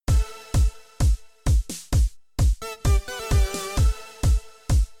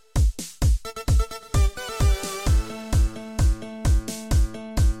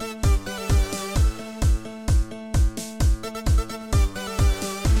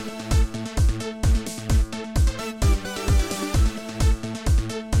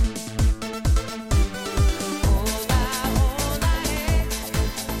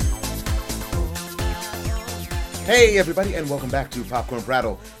Hey everybody, and welcome back to Popcorn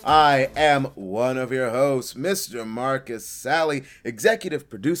Prattle. I am one of your hosts, Mr. Marcus Sally, executive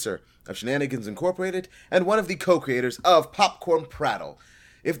producer of Shenanigans Incorporated, and one of the co-creators of Popcorn Prattle.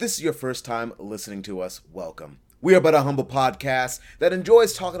 If this is your first time listening to us, welcome. We are but a humble podcast that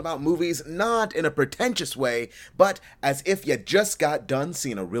enjoys talking about movies not in a pretentious way, but as if you just got done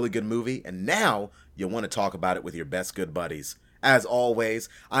seeing a really good movie, and now you want to talk about it with your best good buddies. As always,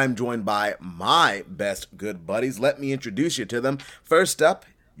 I'm joined by my best good buddies. Let me introduce you to them. First up,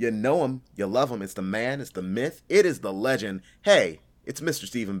 you know him, you love him. It's the man, it's the myth, it is the legend. Hey, it's Mr.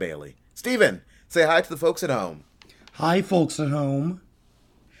 Stephen Bailey. Stephen, say hi to the folks at home. Hi, folks at home.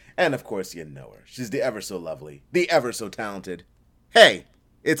 And of course, you know her. She's the ever so lovely, the ever so talented. Hey,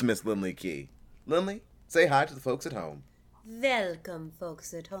 it's Miss Lindley Key. Lindley, say hi to the folks at home. Welcome,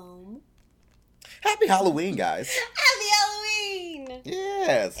 folks at home. Happy Halloween, guys. Happy Halloween!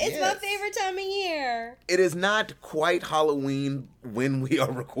 Yes, It's my favorite time of year. It is not quite Halloween when we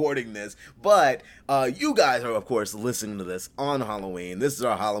are recording this, but you guys are, of course, listening to this on Halloween. This is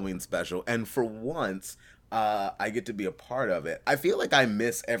our Halloween special, and for once, I get to be a part of it. I feel like I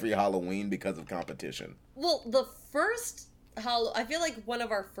miss every Halloween because of competition. Well, the first I feel like one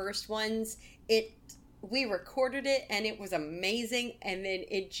of our first ones, we recorded it and it was amazing, and then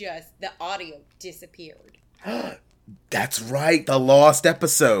the audio disappeared. That's right, the lost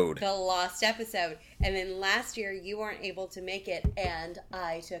episode. The lost episode. And then last year you weren't able to make it, and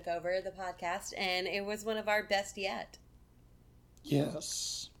I took over the podcast, and it was one of our best yet.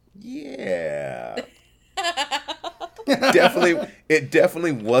 Yes. Yeah. It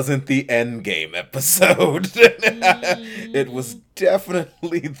definitely wasn't the Endgame episode. It was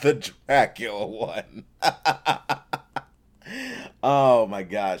definitely the Dracula one. Oh my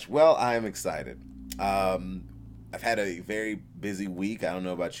gosh. Well, I'm excited. I've had a very busy week. I don't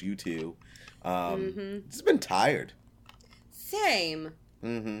know about you two. It's been tired. Same.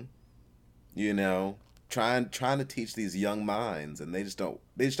 You know, trying to teach these young minds, and they just don't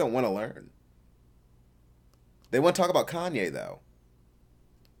want to learn. They want to talk about Kanye, though.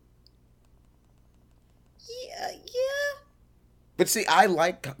 Yeah. But see, I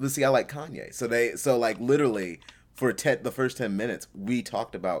like Kanye. So literally for the first 10 minutes, we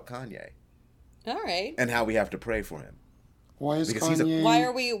talked about Kanye. All right. And how we have to pray for him. Why is Because Kanye...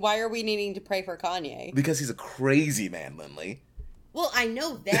 Why are we needing to pray for Kanye? Because he's a crazy man, Lindley. Well, I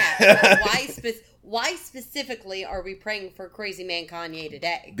know that. But why specifically are we praying for crazy man Kanye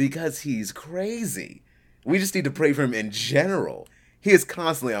today? Because he's crazy. We just need to pray for him in general. He is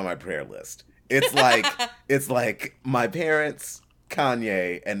constantly on my prayer list. It's like my parents,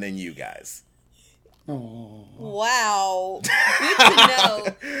 Kanye, and then you guys. Oh. Wow. Good to know.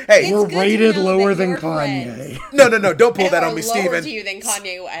 Hey, we're rated lower than Kanye. No, don't pull that on me, Steven. Lower Steven. to you than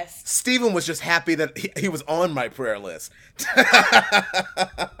Kanye West. Steven was just happy that he was on my prayer list.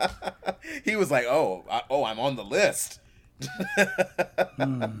 He was like, oh, I'm on the list.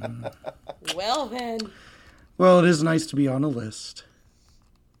 Well then. Well, it is nice to be on a list.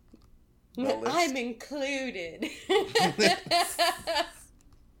 I'm included.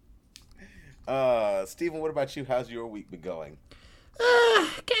 Steven, what about you? How's your week been going?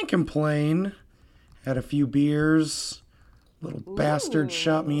 Can't complain. Had a few beers. Little bastard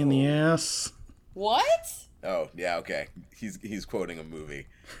shot me in the ass. What? Oh, yeah, okay. He's quoting a movie.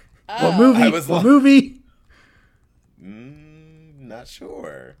 What movie? What movie? Not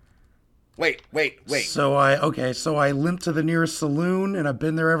sure. Wait. So I limped to the nearest saloon, and I've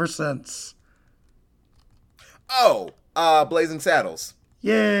been there ever since. Oh, Blazing Saddles.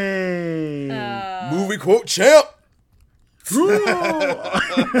 Yay! Movie quote champ!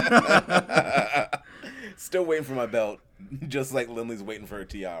 Still waiting for my belt, just like Lindley's waiting for her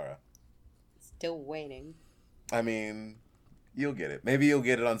tiara. Still waiting. I mean, you'll get it. Maybe you'll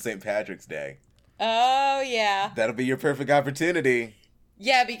get it on St. Patrick's Day. Oh, yeah. That'll be your perfect opportunity.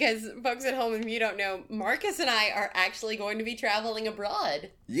 Yeah, because folks at home, if you don't know, Marcus and I are actually going to be traveling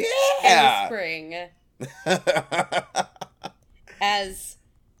abroad. Yeah! In the spring. As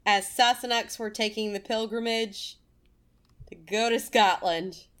Sassenachs were taking the pilgrimage to go to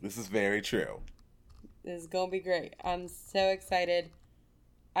Scotland. This is very true. This is going to be great. I'm so excited.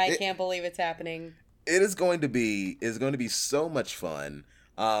 I can't believe it's happening. It is going to be so much fun.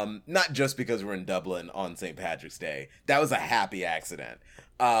 Not just because we're in Dublin on St. Patrick's Day. That was a happy accident.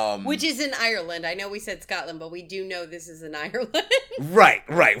 Which is in Ireland. I know we said Scotland, but we do know this is in Ireland. Right.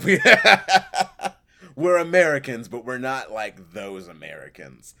 We're Americans, but we're not like those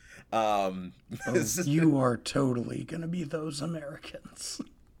Americans. You are totally gonna be those Americans.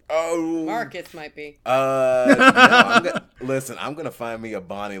 Oh, Marcus might be. No, listen, I'm gonna find me a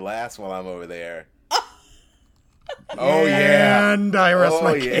Bonnie Lass while I'm over there. Oh yeah. And I rest Oh,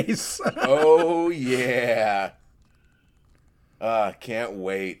 my yeah. case. Oh yeah. Can't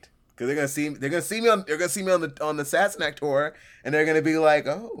wait. Cause they're gonna see me on the Sassenach tour, and they're gonna be like,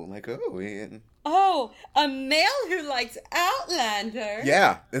 yeah. Oh, a male who likes Outlander.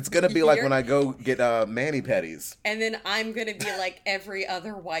 Yeah, it's gonna be like You're- when I go get mani pedis. And then I'm gonna be like every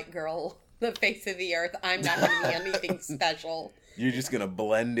other white girl, the face of the earth. I'm not gonna be anything special. You're just gonna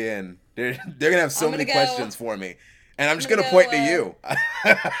blend in. They're gonna have so I'm many gonna go- questions for me, and I'm just I'm gonna gonna point go, to you.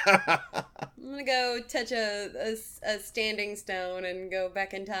 I'm gonna go touch a standing stone and go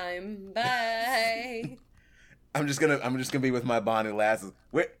back in time. Bye. I'm just gonna be with my Bonnie lasses.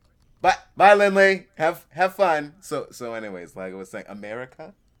 Wait, bye, Lindley. Have fun. So anyways, like I was saying,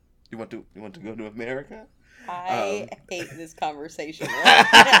 America. You want to go to America? I hate this conversation.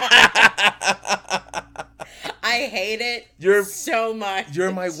 I hate it so much.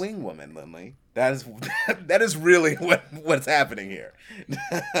 You're my wing woman, Lindley. That is really what's happening here.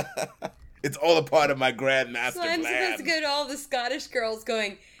 It's all a part of my grand master So I'm plan. supposed to go to all the Scottish girls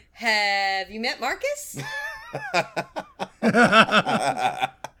going, have you met Marcus? This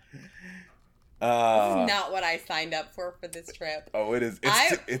is not what I signed up for this trip. Oh, it is.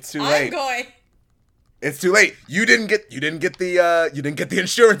 It's too I'm late. going. It's too late. You didn't get the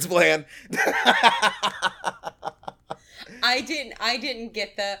insurance plan. I didn't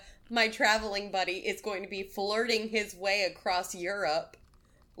get my traveling buddy is going to be flirting his way across Europe,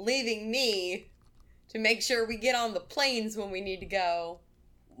 leaving me to make sure we get on the planes when we need to go.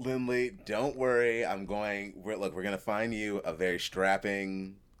 Lindley, don't worry. We're gonna find you a very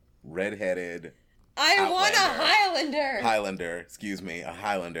strapping, redheaded I want a Outlander. Highlander. A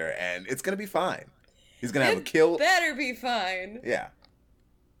Highlander, and it's gonna be fine. He's gonna have a kill. Better be fine. Yeah,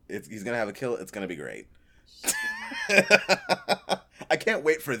 he's gonna have a kill. It's gonna be great. I can't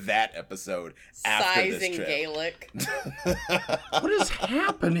wait for that episode after this Sizing trip. Gaelic. What is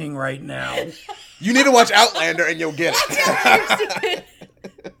happening right now? You need to watch Outlander, and you'll get it.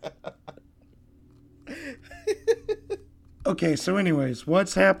 Okay, so anyways,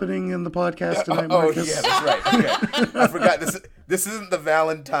 what's happening in the podcast tonight, Marcus? Yeah, that's right. Okay. I forgot this isn't the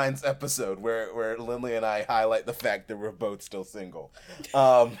Valentine's episode where Lindley and I highlight the fact that we're both still single.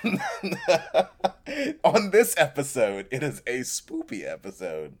 On this episode, it is a spoopy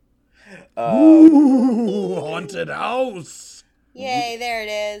episode. Ooh, haunted house. Yay, there it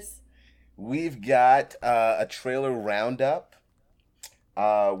is. We've got a trailer roundup.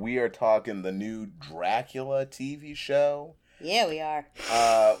 We are talking the new Dracula TV show. Yeah, we are.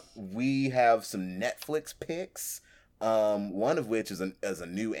 We have some Netflix picks. One of which is a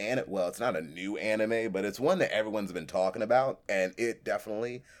new anime. Well, it's not a new anime, but it's one that everyone's been talking about, and it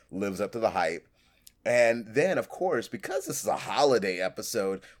definitely lives up to the hype. And then, of course, because this is a holiday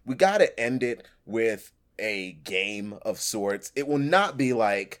episode, we got to end it with a game of sorts. It will not be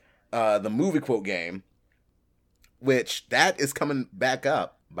like the movie quote game, which that is coming back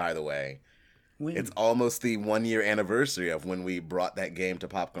up, by the way. When? It's almost the 1-year anniversary of when we brought that game to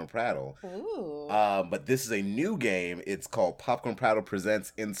Popcorn Prattle. Ooh. But this is a new game. It's called Popcorn Prattle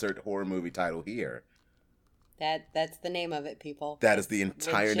Presents Insert Horror Movie Title Here. That's the name of it, people. That is the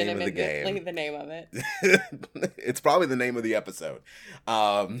entire name of the Legitimately game. the name of it. It's probably the name of the episode.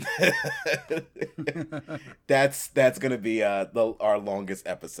 That's going to be our longest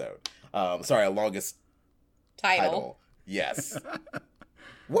episode. Our longest title. Yes.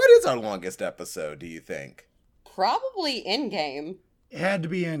 What is our longest episode, do you think? Probably Endgame. It had to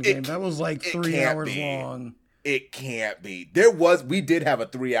be Endgame. That was like 3 can't hours be. long. It can't be. We did have a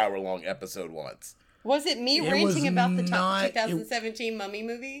 3-hour long episode once. Was it me It ranting was about the not- 2017 Mummy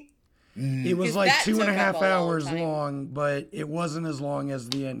movie? It was 'Cause like that 2.5 took up a long hours time. long, but it wasn't as long as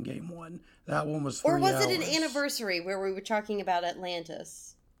the Endgame one. That one was 3 Or was hours. it an anniversary where we were talking about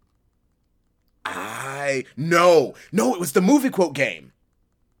Atlantis? No, it was the movie quote game.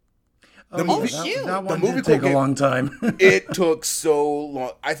 The Oh, movie- that, shoot. that The one movie did take a quote long time. It took so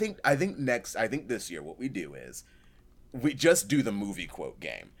long. I think this year what we do is we just do the movie quote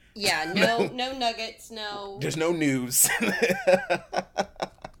game. Yeah, no nuggets, no. There's no news.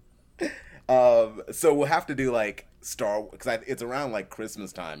 So we'll have to do like because it's around like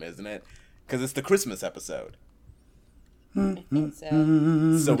Christmas time, isn't it? Because it's the Christmas episode. I think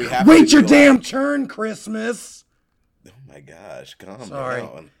so. So we have Wait to your do, damn like, turn, Christmas. oh my gosh, calm Sorry.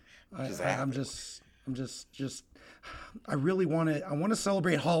 down. I'm happened? just. I really want to. I want to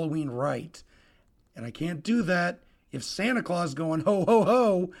celebrate Halloween right, and I can't do that if Santa Claus going ho ho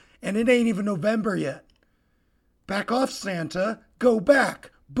ho, and it ain't even November yet. Back off, Santa. Go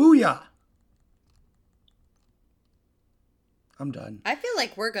back. Booyah. I'm done. I feel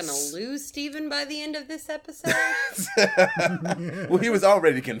like we're gonna lose Steven by the end of this episode. Well, he was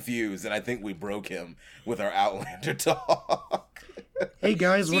already confused, and I think we broke him with our Outlander talk. Hey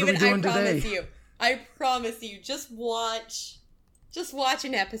guys, what are we doing I promise you, just watch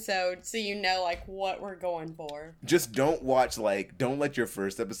an episode so you know like what we're going for. Just don't let your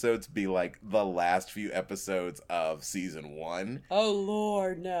first episodes be like the last few episodes of season 1. Oh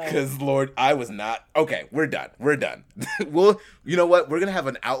Lord, no. Because Lord, I was not. Okay, we're done. You know what? We're gonna have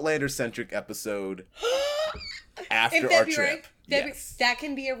an Outlander-centric episode after our trip. Yes. That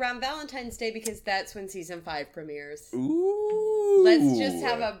can be around Valentine's Day because that's when season 5 premieres. Ooh. Let's just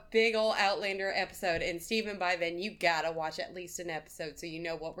have a big old Outlander episode. And Steven, by then, you gotta watch at least an episode so you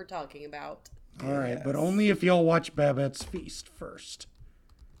know what we're talking about. All right, but only if y'all watch Babette's Feast first.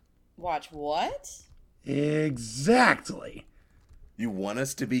 Watch what? Exactly. You want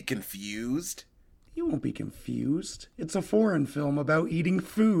us to be confused? You won't be confused. It's a foreign film about eating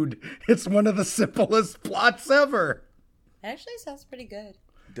food. It's one of the simplest plots ever. Actually sounds pretty good.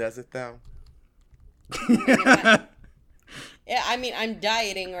 Does it though? Yeah, I mean, I'm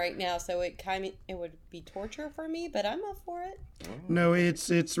dieting right now, so it would be torture for me, but I'm up for it. No, it's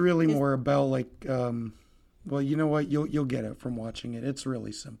really more about like, well, you know what? You'll get it from watching it. It's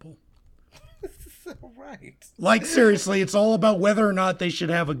really simple. Right. Like seriously, it's all about whether or not they should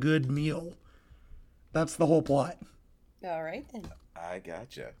have a good meal. That's the whole plot. All right then. I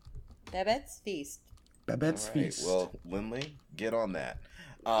gotcha. Babette's Feast. Babette's Feast. Well, Lindley, get on that.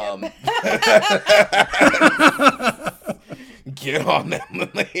 Get on that,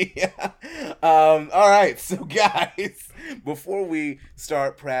 Lindley. All right, so guys, before we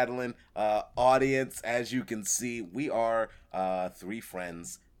start prattling, audience, as you can see, we are 3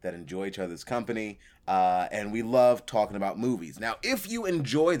 friends that enjoy each other's company, and we love talking about movies. Now, if you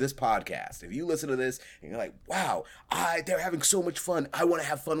enjoy this podcast, if you listen to this and you're like, wow, they're having so much fun, I want to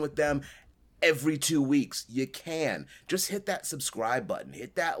have fun with them every 2 weeks, you can. Just hit that subscribe button,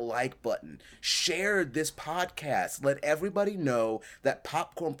 hit that like button, share this podcast, let everybody know that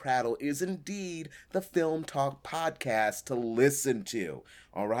Popcorn Prattle is indeed the Film Talk podcast to listen to,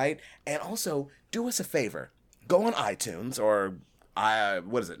 all right? And also, do us a favor, go on iTunes or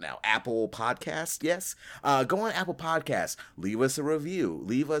what is it now? Apple Podcasts, yes? Go on Apple Podcasts. Leave us a review.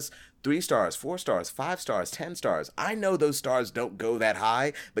 Leave us 3 stars, 4 stars, 5 stars, 10 stars. I know those stars don't go that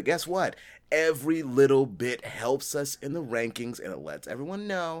high, but guess what? Every little bit helps us in the rankings, and it lets everyone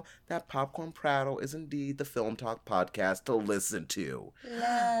know that Popcorn Prattle is indeed the Film Talk podcast to listen to.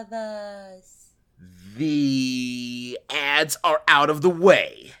 Love us. The ads are out of the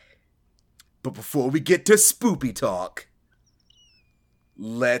way. But before we get to Spoopy Talk,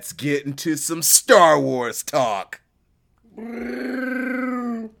 let's get into some Star Wars talk.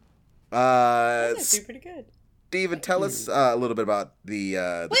 That's pretty good. Steven, tell us a little bit about the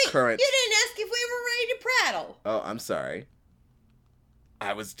current. You didn't ask if we were ready to prattle. Oh, I'm sorry.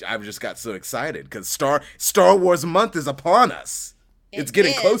 I just got so excited because Star Wars month is upon us. It's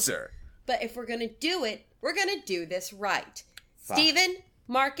getting closer. But if we're gonna do it, we're gonna do this right. Steven,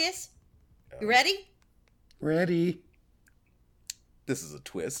 Marcus, you ready? Ready. This is a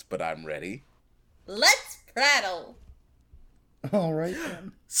twist, but I'm ready. Let's prattle. All right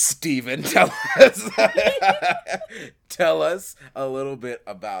then. Steven, tell us a little bit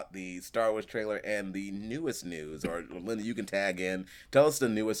about the Star Wars trailer and the newest news, or Linda, you can tag in. Tell us the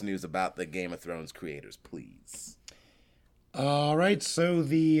newest news about the Game of Thrones creators, please. All right, so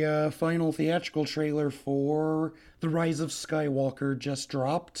the final theatrical trailer for The Rise of Skywalker just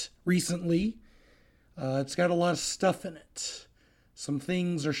dropped recently. It's got a lot of stuff in it. Some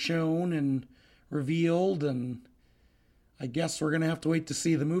things are shown and revealed, and I guess we're going to have to wait to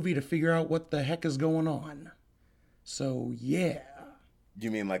see the movie to figure out what the heck is going on. So, yeah. You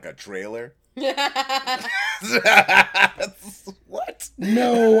mean like a trailer? What?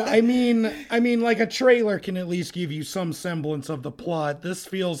 No, I mean like a trailer can at least give you some semblance of the plot. This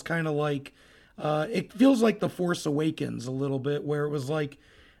feels kind of like, it feels like The Force Awakens a little bit, where it was like,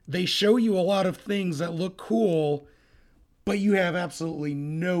 they show you a lot of things that look cool, but you have absolutely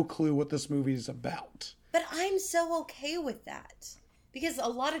no clue what this movie is about. But I'm so okay with that. Because a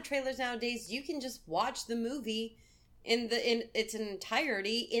lot of trailers nowadays, you can just watch the movie in its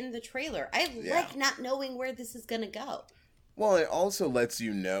entirety in the trailer. I like not knowing where this is going to go. Well, it also lets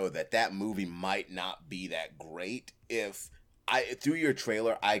you know that movie might not be that great if through your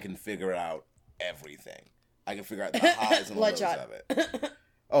trailer I can figure out everything. I can figure out the highs and lows of it.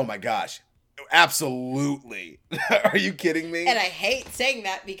 Oh my gosh. Absolutely. Are you kidding me? And I hate saying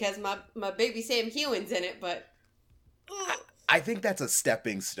that because my baby Sam Hewen's in it, but I think that's a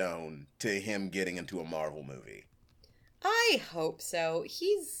stepping stone to him getting into a Marvel movie. I hope so.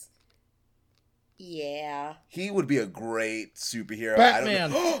 Yeah. He would be a great superhero.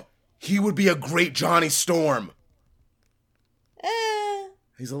 Batman. I don't know. He would be a great Johnny Storm.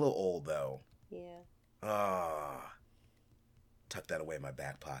 He's a little old, though. Yeah. Tuck that away in my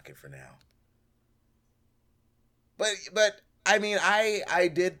back pocket for now. But I mean, I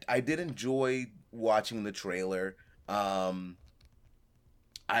did enjoy watching the trailer. I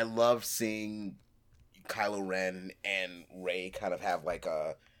love seeing Kylo Ren and Rey kind of have like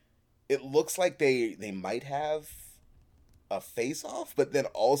a. It looks like they might have a face-off, but then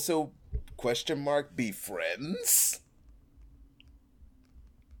also be friends.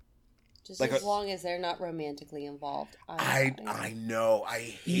 Just Like as long as they're not romantically involved. I know. I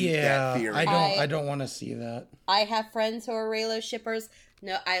hate that theory. I don't want to see that. I have friends who are Reylo shippers.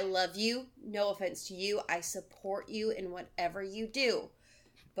 No, I love you. No offense to you. I support you in whatever you do.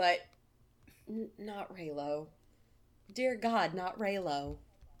 But not Reylo. Dear God, not Reylo.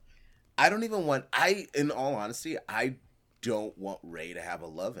 I don't even want. In all honesty, I don't want Rey to have a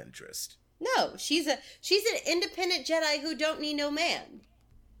love interest. No, she's an independent Jedi who don't need no man.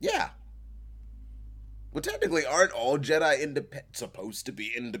 Yeah. Well, technically, aren't all Jedi supposed to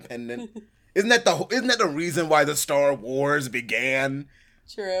be independent? Isn't that the reason why the Star Wars began?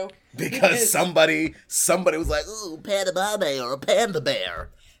 True. Because somebody was like, "Ooh, Padamame or a panda bear."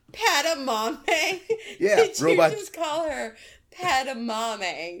 Padamame. Yeah, Did robot. you just call her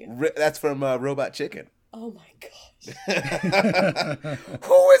Padamame? That's from Robot Chicken. Oh my gosh.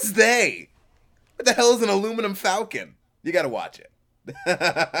 Who is they? What the hell is an aluminum falcon? You gotta watch it.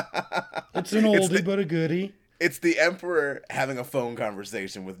 It's an oldie but a goodie. It's the Emperor having a phone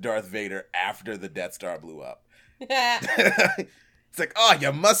conversation with Darth Vader after the Death Star blew up. It's like, oh,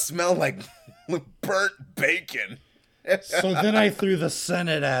 you must smell like burnt bacon. So then I threw the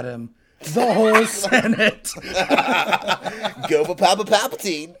Senate at him. The whole Senate. Go for Papa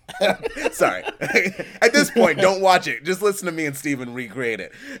Palpatine. Sorry. At this point, don't watch it. Just listen to me and Steven recreate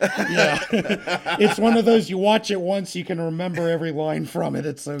it. Yeah. It's one of those, you watch it once, you can remember every line from it.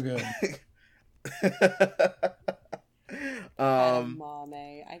 It's so good.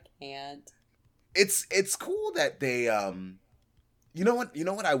 Padamame. I can't. It's cool that they you know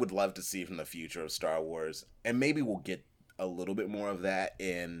what I would love to see from the future of Star Wars, and maybe we'll get a little bit more of that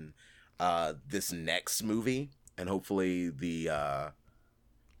in this next movie, and hopefully the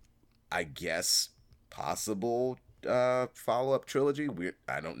I guess possible follow-up trilogy.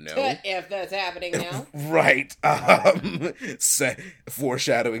 I don't know If that's happening now. right.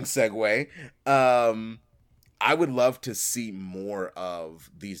 Foreshadowing segue. I would love to see more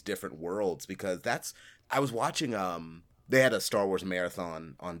of these different worlds, because I was watching they had a Star Wars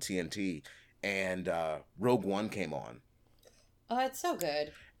marathon on TNT, and Rogue One came on. Oh, it's so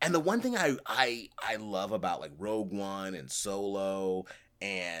good. And the one thing I love about like Rogue One and Solo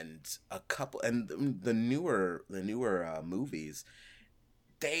and a couple and the newer movies,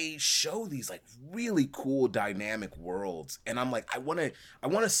 they show these like really cool dynamic worlds, and I'm like, I want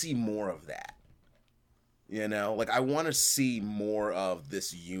to see more of that. You know, like I want to see more of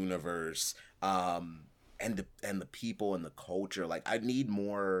this universe, and the people and the culture. Like I need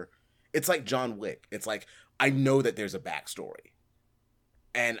more. It's like John Wick. It's like, I know that there's a backstory,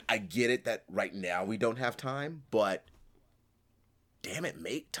 and I get it that right now we don't have time, but damn it,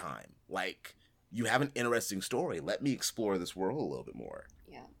 make time. Like, you have an interesting story. Let me explore this world a little bit more.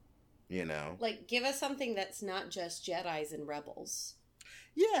 Yeah. You know? Like, give us something that's not just Jedis and Rebels.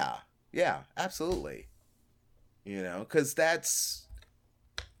 Yeah, absolutely. You know, because that's,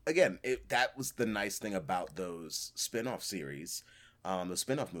 again, that was the nice thing about those spin-off series, the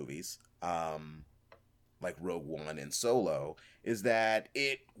spin-off movies, like Rogue One and Solo, is that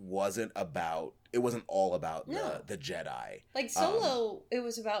it wasn't all about the Jedi. Like Solo, it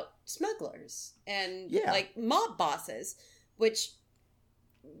was about smugglers and Yeah. like mob bosses, which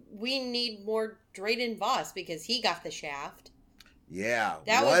we need more Drayden Voss because he got the shaft. Yeah,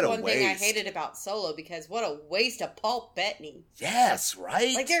 That what was a one thing I waste. hated about Solo, because what a waste of Paul Bettany. Yes,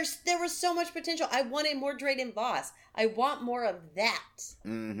 right? Like there was so much potential. I wanted more Drayden Voss. I want more of that.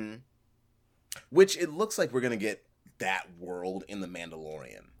 Mm-hmm. Which it looks like we're going to get that world in The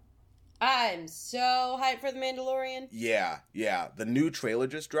Mandalorian. I'm so hyped for The Mandalorian. Yeah. The new trailer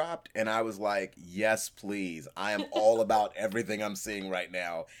just dropped, and I was like, yes, please. I am all about everything I'm seeing right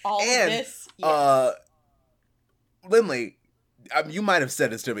now. All of And, this. Yes. Lindley, you might have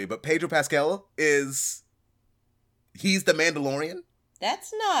said this to me, but Pedro Pascal he's the Mandalorian?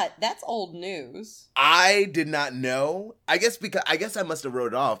 That's old news. I did not know. I guess I must have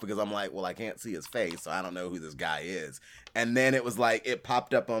wrote it off because I'm like, well, I can't see his face, so I don't know who this guy is. And then it was like it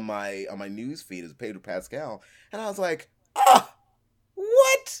popped up on my news feed as Pedro Pascal, and I was like,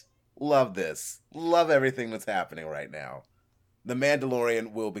 what? Love this. Love everything that's happening right now. The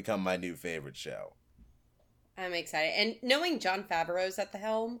Mandalorian will become my new favorite show. I'm excited, and knowing Jon Favreau's at the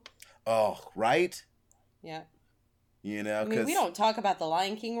helm. Oh, right? Yeah. You know, I mean, we don't talk about the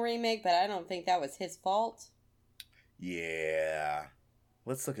Lion King remake, but I don't think that was his fault. Yeah.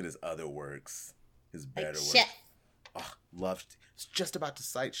 Let's look at his other works. His better works. Chef. Oh, loved. It's just about to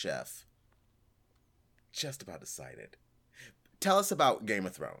cite Chef. Just about to cite it. Tell us about Game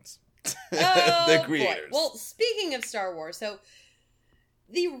of Thrones. The creators. Boy. Well, speaking of Star Wars, so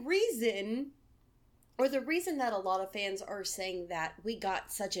the reason that a lot of fans are saying that we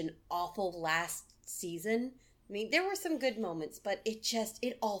got such an awful last season, I mean, there were some good moments, but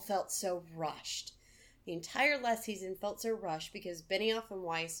it all felt so rushed. The entire last season felt so rushed because Benioff and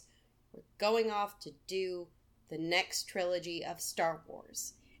Weiss were going off to do the next trilogy of Star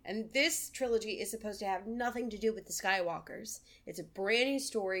Wars. And this trilogy is supposed to have nothing to do with the Skywalkers. It's a brand new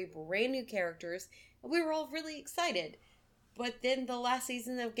story, brand new characters, and we were all really excited. But then the last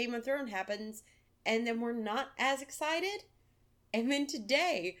season of Game of Thrones happens, and then we're not as excited. And then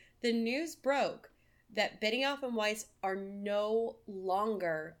today, the news broke that Benioff and Weiss are no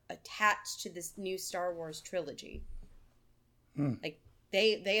longer attached to this new Star Wars trilogy. Like,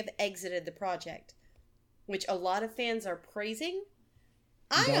 they have exited the project, which a lot of fans are praising.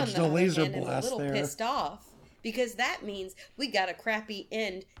 I, on the other hand, am a little pissed off, because that means we got a crappy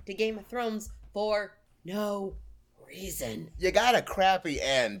end to Game of Thrones for no reason. You got a crappy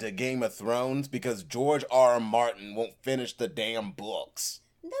end to Game of Thrones because George R.R. Martin won't finish the damn books.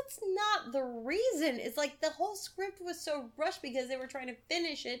 That's not the reason. It's like the whole script was so rushed because they were trying to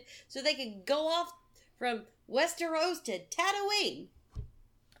finish it so they could go off from Westeros to Tatooine.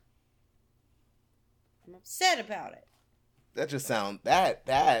 I'm upset about it. That just sounds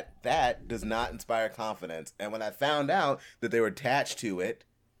that does not inspire confidence. And when I found out that they were attached to it,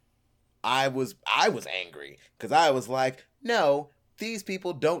 I was angry because I was like, no, these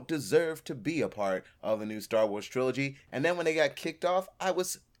people don't deserve to be a part of the new Star Wars trilogy. And then when they got kicked off, I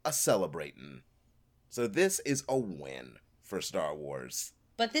was celebrating. So this is a win for Star Wars.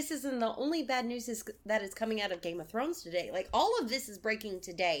 But this isn't the only bad news that is coming out of Game of Thrones today. Like, all of this is breaking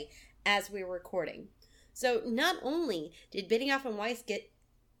today as we're recording. So not only did Benioff and Weiss get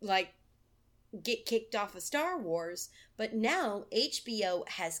kicked off of Star Wars, but now HBO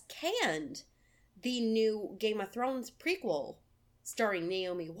has canned the new Game of Thrones prequel starring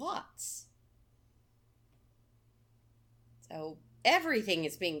Naomi Watts. So everything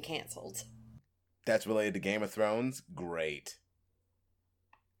is being canceled. That's related to Game of Thrones? Great.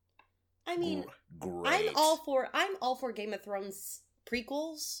 I mean, great. I'm all for Game of Thrones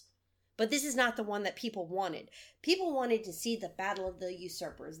prequels. But this is not the one that people wanted. People wanted to see the Battle of the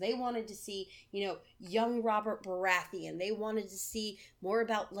Usurpers. They wanted to see, young Robert Baratheon. They wanted to see more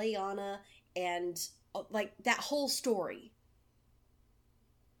about Lyanna and, that whole story.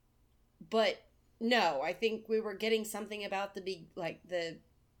 But, no, I think we were getting something about the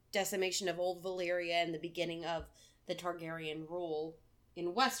decimation of Old Valyria and the beginning of the Targaryen rule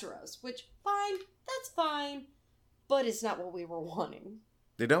in Westeros. Which, fine, that's fine. But it's not what we were wanting.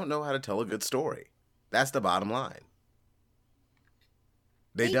 They don't know how to tell a good story. That's the bottom line.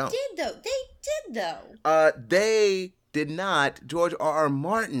 They don't. They did, though. They did not. George R.R.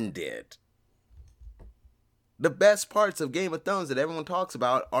 Martin did. The best parts of Game of Thrones that everyone talks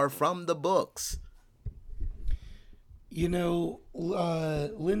about are from the books. Lindsay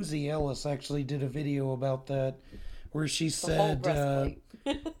Ellis actually did a video about that where she said,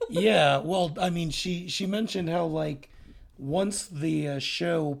 yeah, well, I mean, she mentioned how, once the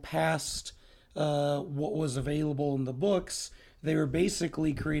show passed what was available in the books, they were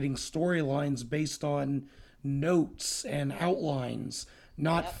basically creating storylines based on notes and outlines,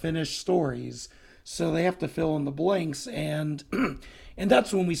 not finished stories. So they have to fill in the blanks, and and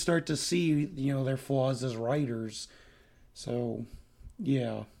that's when we start to see their flaws as writers. So,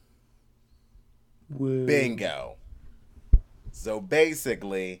 yeah. Woo. Bingo. So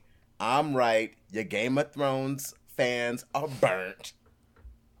basically, I'm right. Your Game of Thrones fans are burnt.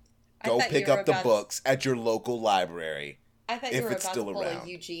 Go pick up the books at your local library. I thought you were about to pull a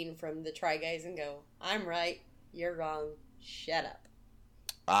Eugene from the Try Guys and go, I'm right, you're wrong, shut up.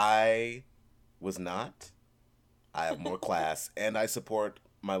 I was not. I have more class, and I support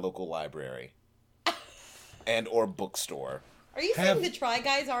my local library and or bookstore. Are you saying the Try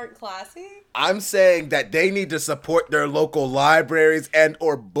Guys aren't classy? I'm saying that they need to support their local libraries and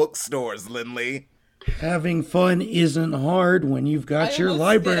or bookstores, Lindley. Having fun isn't hard when you've got your almost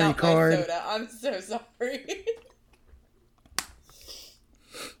spit library out my card. soda. I'm so sorry.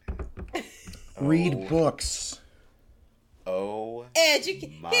 Read books. Oh,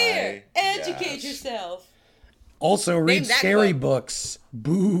 Educate gosh. yourself. Also, read Name that scary book. books.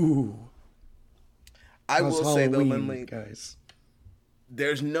 Boo. I How's will say though, Halloween, Lindley, guys.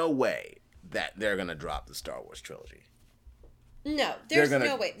 there's no way that they're gonna drop the Star Wars trilogy. No, there's gonna-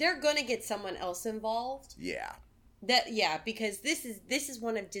 no way. They're gonna get someone else involved. Yeah. Because this is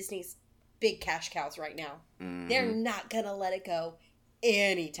one of Disney's big cash cows right now. Mm-hmm. They're not gonna let it go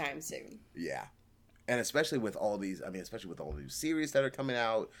anytime soon. Yeah. And especially with all these series that are coming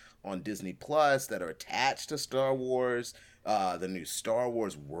out on Disney Plus that are attached to Star Wars, the new Star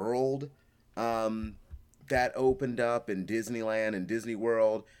Wars World that opened up in Disneyland and Disney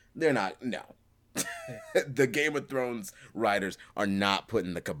World, no. The Game of Thrones writers are not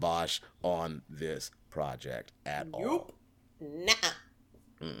putting the kibosh on this project at all. Nah.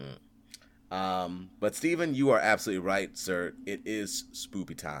 But Steven, you are absolutely right, sir. It is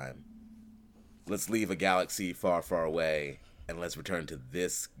spoopy time. Let's leave a galaxy far, far away, and let's return to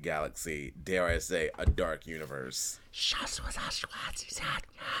this galaxy, dare I say, a dark universe.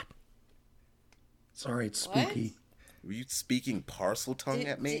 Sorry, it's What? spooky. Were you speaking parcel tongue Did-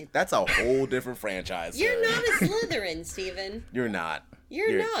 at me? did- That's a whole different franchise, sir. You're not a Slytherin, Steven. You're not.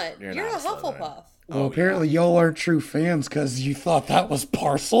 You're not. You're a Slytherin. Hufflepuff. Well, Oh, apparently y'all aren't true fans because you thought that was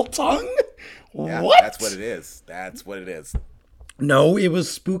parcel tongue? Yeah, What? that's what it is. That's what it is. No, it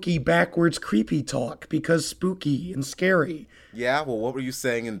was spooky backwards creepy talk because spooky and scary. Yeah, well, what were you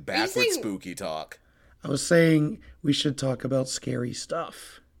saying in backward saying- spooky talk? I was saying we should talk about scary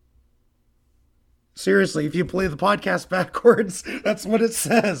stuff. Seriously, if you play the podcast backwards, that's what it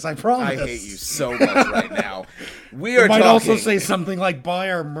says. I promise. I hate you so much right now. We are It might talking. also say something like buy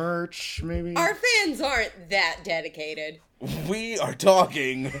our merch, maybe. Our fans aren't that dedicated. We are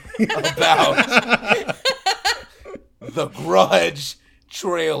talking about the Grudge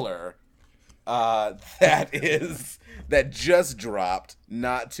trailer that just dropped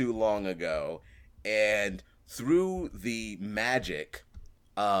not too long ago, and through the magic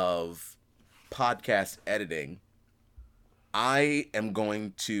of podcast editing, I am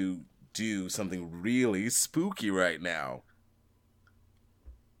going to do something really spooky right now.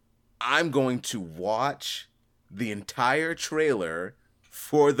 I'm going to watch the entire trailer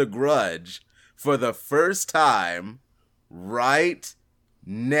for The Grudge for the first time right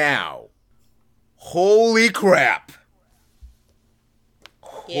now. Holy crap.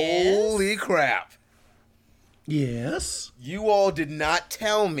 Yes? Holy crap. Yes. You all did not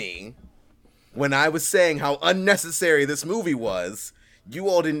tell me when I was saying how unnecessary this movie was. You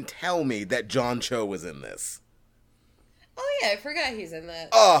all didn't tell me that John Cho was in this. Oh yeah, I forgot he's in that.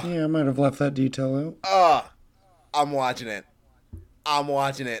 Yeah, I might have left that detail out. I'm watching it. I'm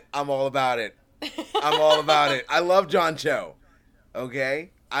watching it. I'm all about it. I'm all about it. I love John Cho.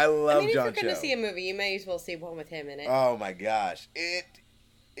 Okay? I love if John you're gonna Cho. see a movie, you may as well see one with him in it. Oh my gosh. It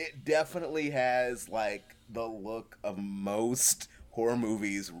definitely has like the look of most horror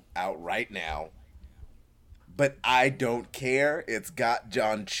movies out right now. But I don't care. It's got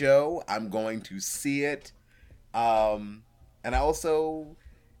John Cho. I'm going to see it. And I also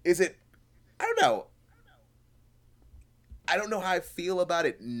I don't know. I don't know how I feel about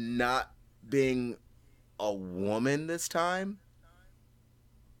it not being a woman this time.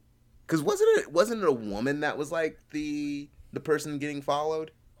 Cause wasn't it a woman that was like the person getting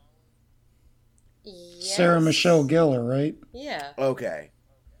followed? Yes. Sarah Michelle Gellar, right? Yeah. Okay.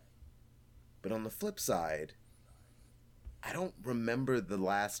 But on the flip side, I don't remember the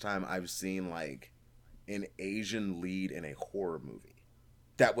last time I've seen like an Asian lead in a horror movie.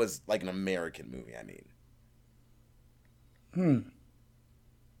 That was like an American movie, I mean.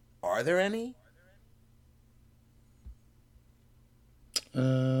 Are there any?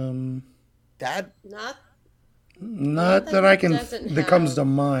 That Not that I can. doesn't That comes have- to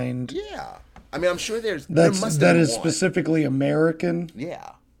mind. yeah. I mean, I'm sure there must That be is one. specifically American.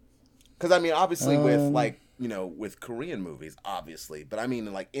 Yeah. Because I mean, obviously with like with Korean movies, obviously, but I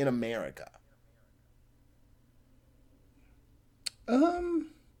mean like in America.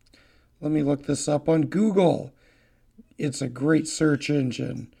 Let me look this up on Google. It's a great search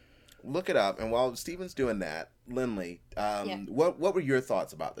engine. Look it up, and while Steven's doing that, Lindley, what were your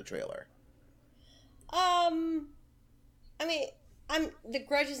thoughts about the trailer? I mean, The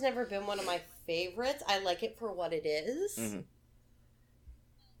Grudge has never been one of my favorites. I like it for what it is.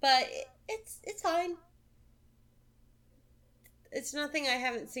 But it's fine. it's nothing I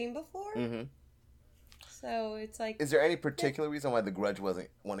haven't seen before. Mm-hmm. So it's like, Is there any particular reason why The Grudge wasn't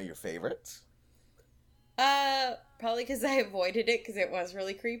one of your favorites? probably because I avoided it because it was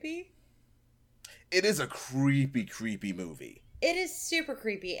really creepy. It is a creepy, creepy movie. It is super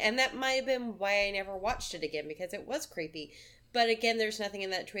creepy, and that might have been why I never watched it again, because it was creepy. But again, there's nothing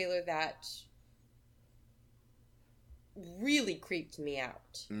in that trailer that really creeped me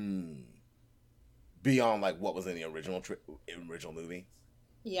out. Beyond like what was in the original movie.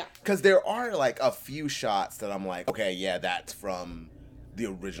 Yeah. Because there are like a few shots that I'm like, okay, yeah, that's from the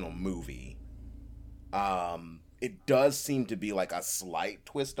original movie. It does seem to be like a slight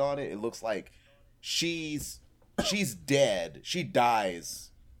twist on it. It looks like she's dead. She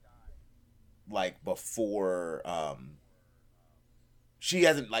dies like before she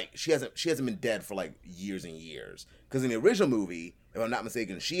hasn't been dead for like years and years. Because in the original movie, if I'm not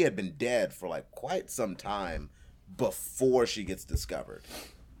mistaken, she had been dead for like quite some time before she gets discovered.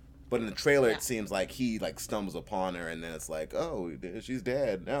 But in the trailer, It seems like he like stumbles upon her, and then it's like, oh, she's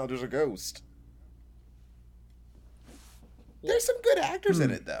dead. Now there's a ghost. There's some good actors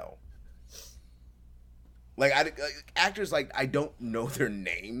in it though. Like actors, like I don't know their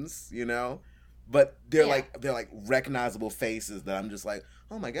names, you know, but they're like recognizable faces that I'm just like,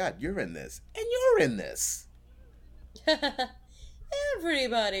 oh my god, you're in this, and you're in this.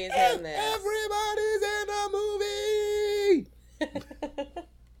 Everybody's in this. Everybody's in a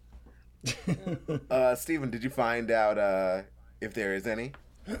movie. Steven, did you find out if there is any?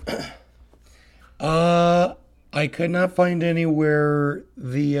 I could not find anywhere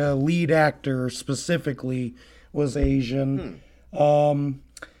the lead actor specifically was Asian.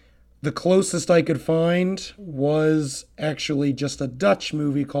 The closest I could find was actually just a Dutch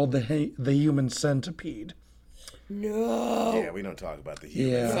movie called The Human Centipede. No. Yeah, we don't talk about the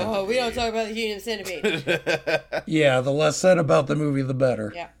human Yeah. centipede. No, we don't talk about the human centipede. Yeah, the less said about the movie, the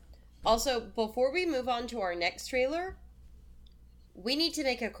better. Yeah. Also, before we move on to our next trailer, we need to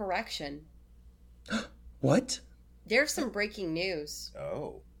make a correction. What? There's some breaking news.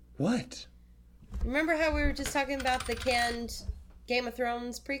 Oh. What? Remember how we were just talking about the canned Game of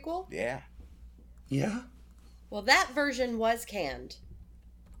Thrones prequel? Yeah. Yeah? Well, that version was canned.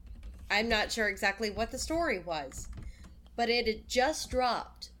 I'm not sure exactly what the story was, but it had just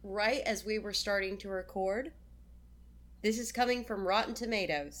dropped right as we were starting to record. This is coming from Rotten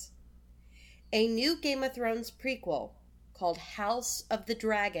Tomatoes. A new Game of Thrones prequel called House of the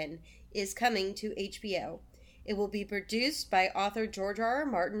Dragon is coming to HBO. It will be produced by author George R.R.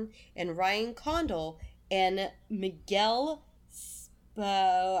 Martin and Ryan Condal and Miguel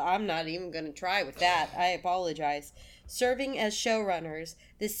I'm not even going to try with that. I apologize. Serving as showrunners,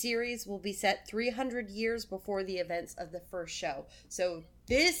 this series will be set 300 years before the events of the first show. So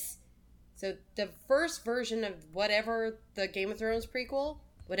the first version of whatever the Game of Thrones prequel,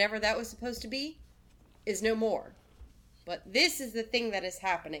 whatever that was supposed to be, is no more. But this is the thing that is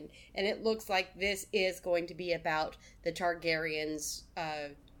happening, and it looks like this is going to be about the Targaryens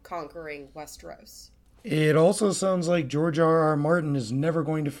conquering Westeros. It also sounds like George R.R. Martin is never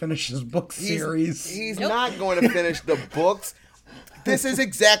going to finish his book series. He's not going to finish the books. This is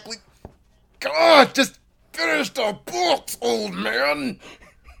exactly... God, just finish the books, old man.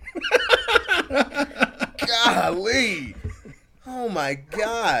 Golly. Oh my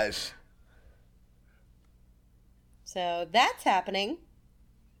gosh. So that's happening.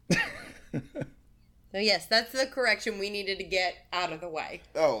 So yes, that's the correction we needed to get out of the way.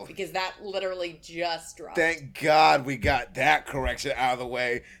 Oh. Because that literally just dropped. Thank God we got that correction out of the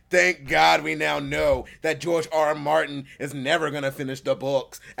way. Thank God we now know that George R.R. Martin is never going to finish the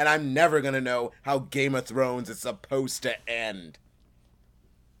books, and I'm never going to know how Game of Thrones is supposed to end.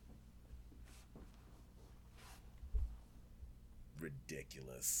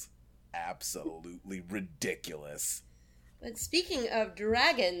 Ridiculous. Absolutely ridiculous. But speaking of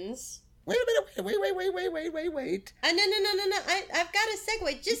dragons... Wait a minute, wait. No. I've got a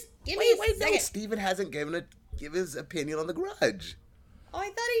segue. Just give me a second. No, Steven hasn't give his opinion on The Grudge. Oh, I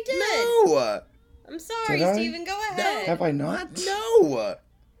thought he did. No! I'm sorry, Did I? Steven. Go ahead. Have I not? No!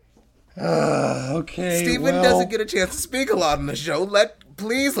 Okay, Steven well, doesn't get a chance to speak a lot on the show.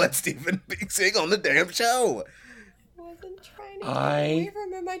 Please let Steven sing on the damn show. I wasn't trying to get away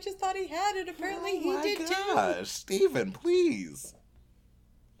from him. I just thought he had it. Apparently he did too. Steven, please.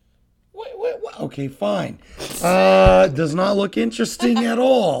 Wait, okay, fine. Does not look interesting at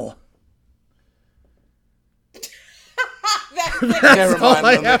all. Never mind, all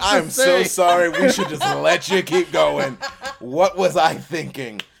I Lily. have to I'm say. so sorry. We should just let you keep going. What was I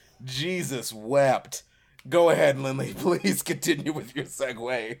thinking? Jesus wept. Go ahead, Lindley. Please continue with your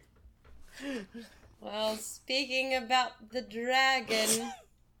segue. Well, speaking about the dragon,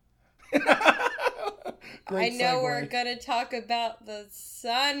 I know segue. we're gonna talk about the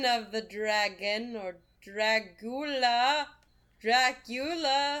son of the dragon, or Dragula,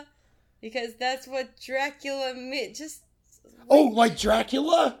 because that's what Dracula meant. Just Oh, like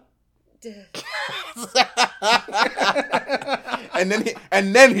Dracula? and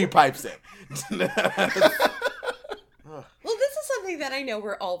then he pipes in. well, this is something that I know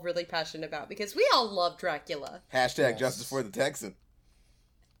we're all really passionate about because we all love Dracula. Hashtag justice for the Texan.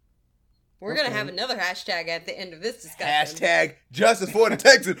 We're gonna have another hashtag at the end of this discussion. Hashtag justice for the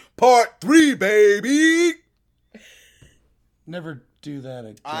Texan Part 3, baby. Never do that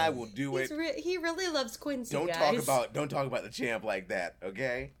again. I will do it. He really loves Quincy. Don't guys. talk about the champ like that,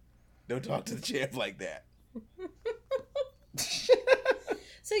 okay? Don't talk to the champ like that.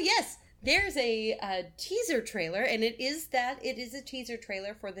 So yes, there's a teaser trailer, and it is a teaser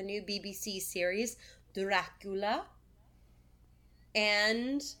trailer for the new BBC series Dracula.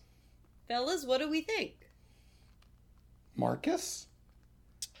 And fellas, what do we think? Marcus?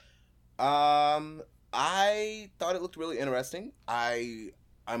 I thought it looked really interesting. I'm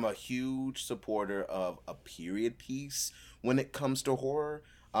a huge supporter of a period piece when it comes to horror.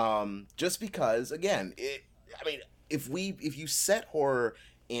 Just because, again, if you set horror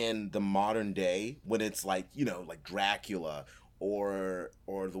in the modern day when it's like, like Dracula or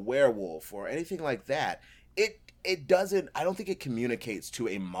the werewolf or anything like that, it doesn't, I don't think it communicates to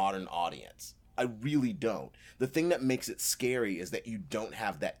a modern audience. I really don't. The thing that makes it scary is that you don't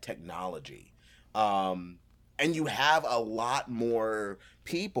have that technology. And you have a lot more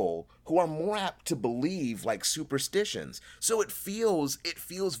people who are more apt to believe like superstitions. So it feels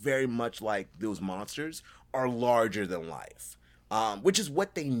very much like those monsters are larger than life, which is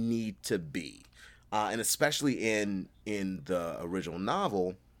what they need to be. And especially in the original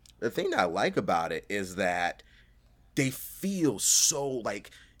novel, the thing that I like about it is that they feel so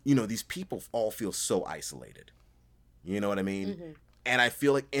like, these people all feel so isolated. You know what I mean? Mm-hmm. And I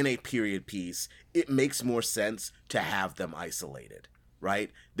feel like in a period piece, it makes more sense to have them isolated,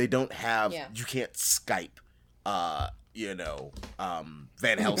 right? They don't have, you can't Skype, Van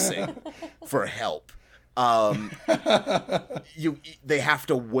Helsing for help. They have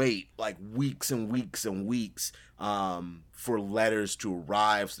to wait like weeks and weeks and weeks for letters to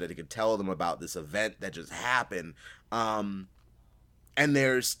arrive so that they can tell them about this event that just happened. And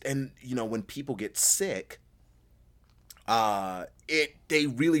when people get sick, they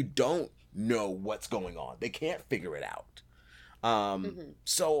really don't know what's going on. They can't figure it out.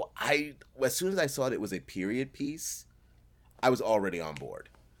 So as soon as I saw that it was a period piece, I was already on board.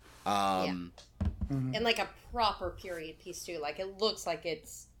 And like a proper period piece too. Like it looks like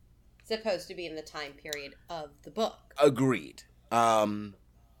it's supposed to be in the time period of the book. Agreed. And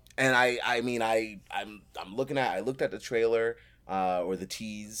I looked at the trailer, or the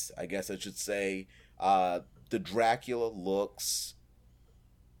tease, I guess I should say. The Dracula looks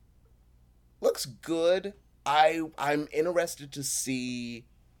good. I'm interested to see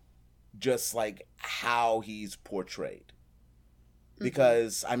just like how he's portrayed.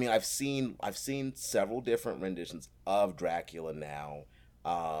 Because I've seen several different renditions of Dracula now.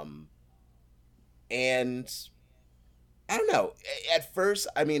 And I don't know. At first,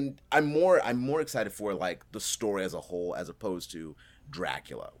 I'm more excited for like the story as a whole as opposed to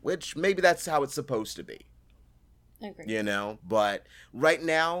Dracula, which maybe that's how it's supposed to be. Agree. But right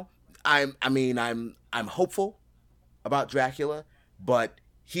now I'm hopeful about Dracula, but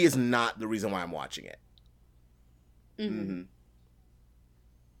he is not the reason why I'm watching it. Mm-hmm.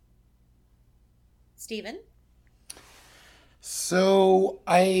 Steven? So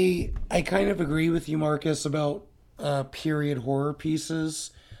I kind of agree with you, Marcus, about period horror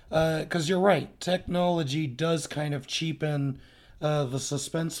pieces, because you're right. Technology does kind of cheapen the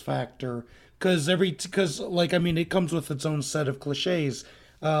suspense factor. Because it comes with its own set of cliches.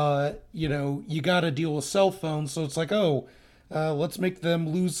 You got to deal with cell phones, so it's like, let's make them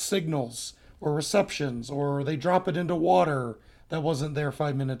lose signals or receptions, or they drop it into water that wasn't there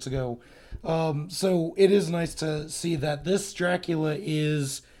 5 minutes ago. So it is nice to see that this Dracula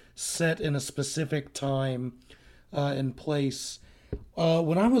is set in a specific time and place.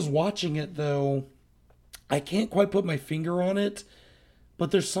 When I was watching it, though, I can't quite put my finger on it,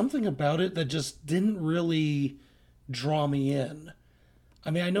 but there's something about it that just didn't really draw me in.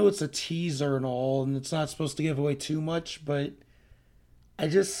 I know it's a teaser and all, and it's not supposed to give away too much, but I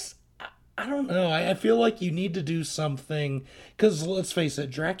don't know. I feel like you need to do something, because let's face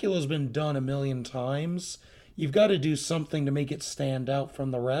it, Dracula's been done a million times. You've got to do something to make it stand out from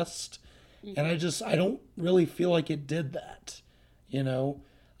the rest. Mm-hmm. And I don't really feel like it did that,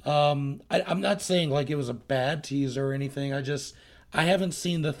 I'm not saying like it was a bad teaser or anything. I haven't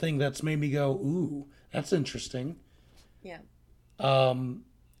seen the thing that's made me go, ooh, that's interesting. Yeah.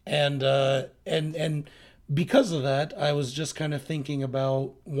 And because of that, I was just kind of thinking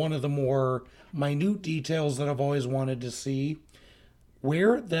about one of the more minute details that I've always wanted to see.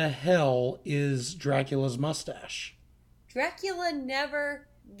 Where the hell is Dracula's mustache? Dracula never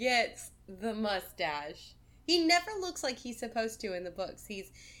gets the mustache. He never looks like he's supposed to in the books.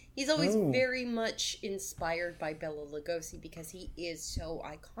 He's always very much inspired by Bela Lugosi because he is so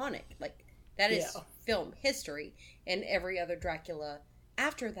iconic. Like, that is film history. And every other Dracula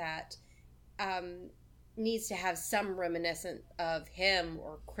after that needs to have some reminiscent of him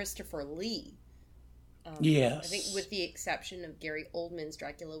or Christopher Lee. Yes. I think with the exception of Gary Oldman's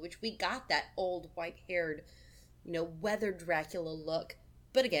Dracula, which we got that old white-haired, weathered Dracula look.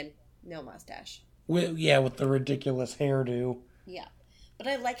 But again, no mustache. With the ridiculous hairdo. Yeah. But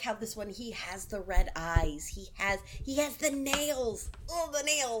I like how this one, he has the red eyes. He has the nails. Oh, the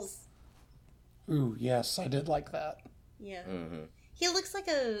nails. Ooh, yes, I did like that. Yeah. Mm-hmm. He looks like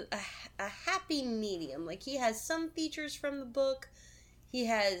a happy medium. Like, he has some features from the book. He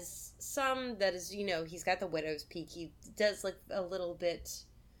has some that is, he's got the widow's peak. He does look a little bit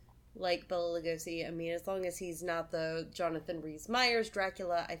like Bela Lugosi. I mean, as long as he's not the Jonathan Rhys-Meyers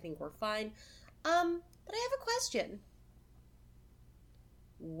Dracula, I think we're fine. But I have a question.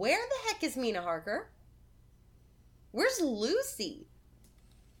 Where the heck is Mina Harker? Where's Lucy?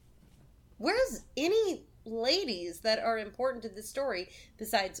 Where's any ladies that are important to the story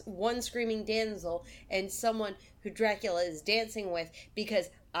besides one screaming damsel and someone who Dracula is dancing with? Because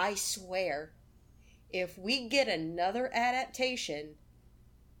I swear, if we get another adaptation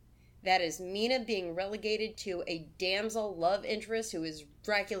that is Mina being relegated to a damsel love interest who is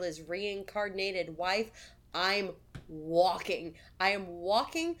Dracula's reincarnated wife, I'm walking. I'm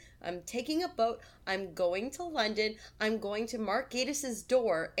taking a boat. I'm going to London. I'm going to Mark Gatiss's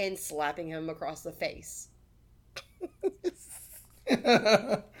door and slapping him across the face.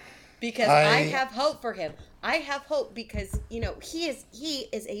 Because I have hope for him. I have hope because, he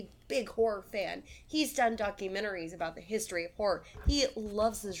is a big horror fan. He's done documentaries about the history of horror. He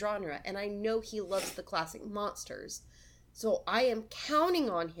loves the genre, and I know he loves the classic monsters. So I am counting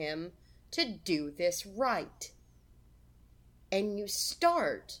on him to do this right. And you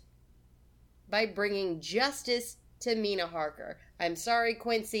start by bringing justice to Mina Harker. I'm sorry,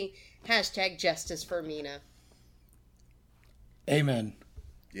 Quincy. # justice for Mina. Amen.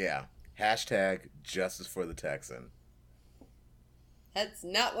 Yeah. # justice for the Texan. That's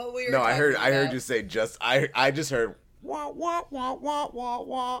not what we were No, talking about. I heard you say I just heard wah wah wah wah wah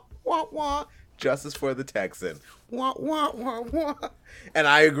wah wah wah justice for the Texan. Wah wah wah wah. And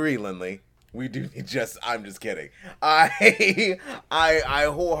I agree, Lindley. We do need I'm just kidding. I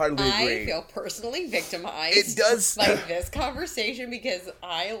wholeheartedly agree. I feel personally victimized. It does by this conversation because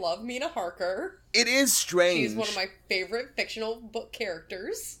I love Mina Harker. It is strange. She's one of my favorite fictional book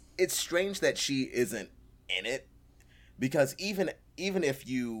characters. It's strange that she isn't in it because even if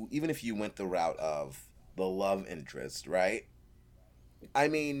you went the route of the love interest, right? I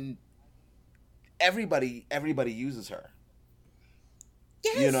mean, everybody uses her.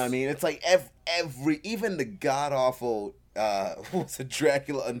 Yes. You know what I mean? It's like even the god awful what's it,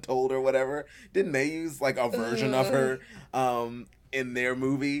 Dracula Untold or whatever? Didn't they use like a version of her in their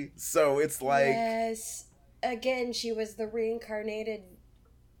movie? So it's like, yes. Again, she was the reincarnated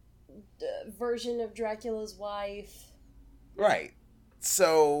version of Dracula's wife. Right.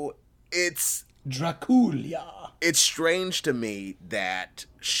 So it's Dracula. It's strange to me that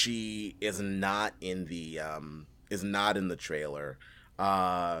she is not in the trailer.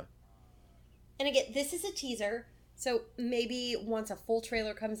 And again, this is a teaser, so maybe once a full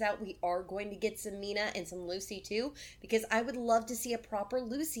trailer comes out, we are going to get some Mina and some Lucy too, because I would love to see a proper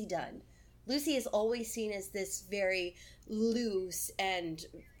Lucy done. Lucy is always seen as this very loose and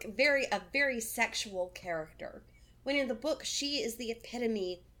a very sexual character, when in the book she is the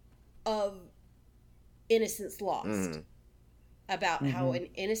epitome of innocence lost. About how an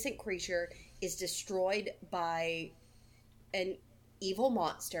innocent creature is destroyed by an evil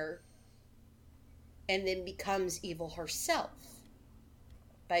monster and then becomes evil herself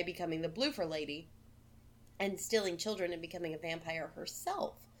by becoming the Bloofer Lady and stealing children and becoming a vampire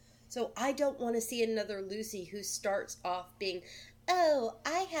herself. So I don't want to see another Lucy who starts off being, oh,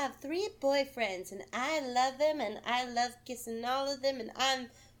 I have 3 boyfriends and I love them and I love kissing all of them and I'm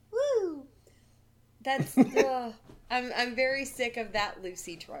woo. That's I'm very sick of that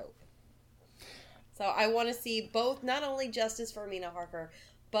Lucy trope. So I want to see both, not only justice for Mina Harker,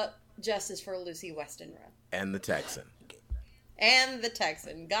 but justice for Lucy Westenra. And the Texan. and the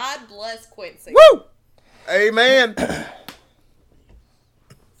Texan. God bless Quincy. Woo! Amen.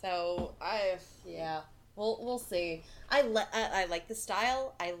 So we'll see. I like the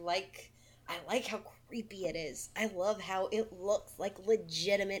style. I like how creepy it is. I love how it looks like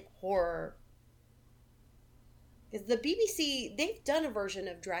legitimate horror. Because the BBC, they've done a version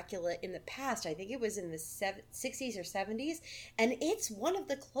of Dracula in the past. I think it was in the 60s or 70s, and it's one of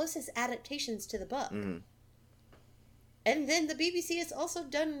the closest adaptations to the book. Mm-hmm. And then the BBC has also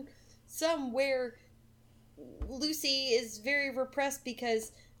done some where Lucy is very repressed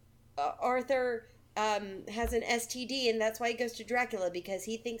because Arthur has an STD, and that's why he goes to Dracula, because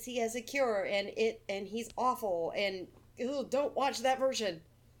he thinks he has a cure, and he's awful. And don't watch that version.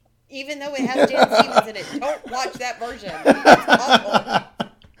 Even though it has Dan Stevens in it, don't watch that version. It's awful.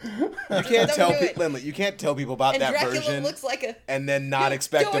 You can't tell Lindley, you can't tell people about that Dracula version looks like and then not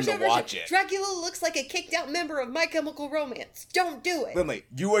expect them to watch it. Dracula looks like a kicked out member of My Chemical Romance. Don't do it. Lindley,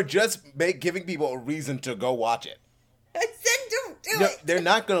 you are just giving people a reason to go watch it. I said don't do it. They're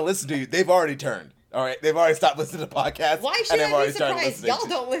not going to listen to you. They've already turned. All right, they've already stopped listening to podcasts. Why should I be surprised? Y'all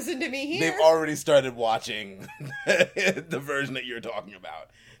don't listen to me here. They've already started watching the version that you're talking about.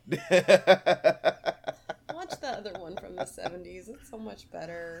 Watch the other one from the 70s. It's so much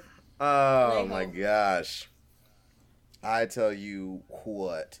better. Oh my gosh. I tell you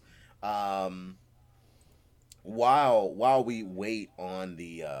what. While we wait on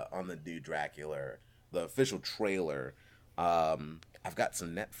the new Dracula, the official trailer, I've got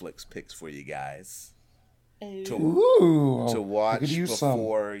some Netflix picks for you guys to watch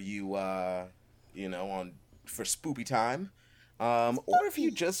before you for spoopy time. Or if you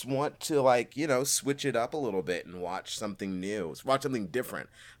just want to switch it up a little bit and watch something new, watch something different,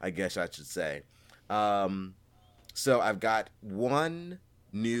 I guess I should say. So I've got one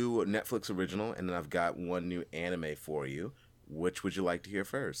new Netflix original, and then I've got one new anime for you. Which would you like to hear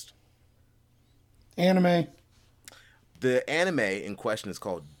first? Anime. The anime in question is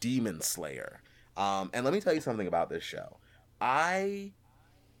called Demon Slayer. And let me tell you something about this show. The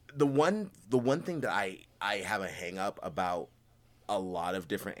one thing that I have a hang up about a lot of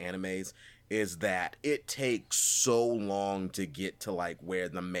different animes is that it takes so long to get to where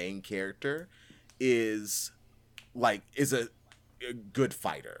the main character is a good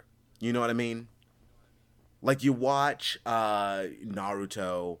fighter. You know what I mean? You watch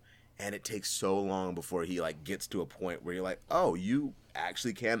Naruto, and it takes so long before he gets to a point where you're like, oh, you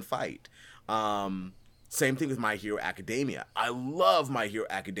actually can fight. Same thing with My Hero Academia. I love My Hero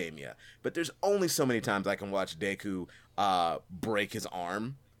Academia, but there's only so many times I can watch Deku break his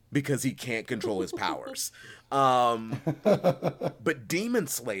arm because he can't control his powers. But Demon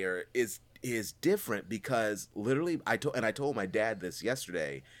Slayer is different because literally I told my dad this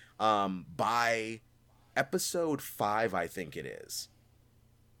yesterday. By episode 5, I think it is.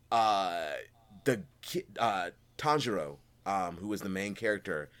 The kid, Tanjiro, who is the main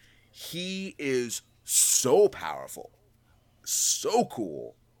character, he is so powerful, so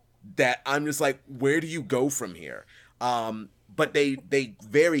cool, that I'm just like, where do you go from here? But they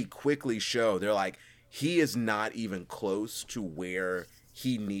very quickly show, they're like, he is not even close to where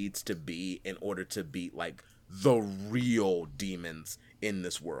he needs to be in order to beat the real demons in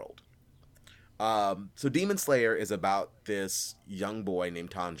this world. So Demon Slayer is about this young boy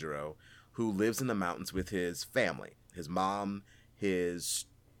named Tanjiro who lives in the mountains with his family. His mom, he has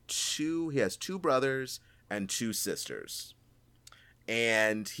 2 brothers and 2 sisters.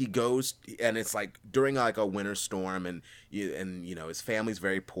 And he goes, and it's during a winter storm, and his family's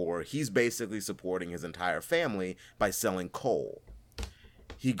very poor. He's basically supporting his entire family by selling coal.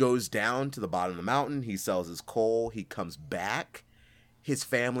 He goes down to the bottom of the mountain, he sells his coal, he comes back, his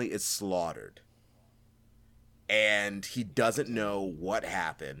family is slaughtered. And he doesn't know what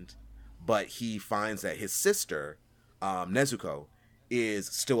happened, but he finds that his sister, Nezuko, is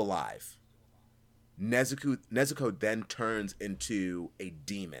still alive. Nezuko then turns into a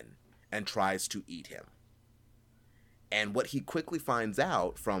demon and tries to eat him. And what he quickly finds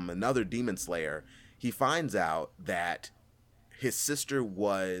out from another demon slayer, he finds out that his sister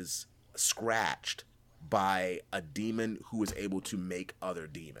was scratched by a demon who was able to make other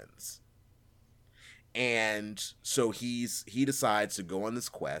demons. And so he decides to go on this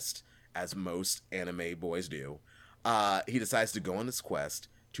quest, as most anime boys do. He decides to go on this quest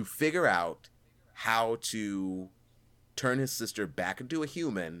to figure out how to turn his sister back into a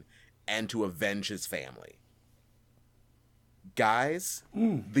human and to avenge his family. Guys,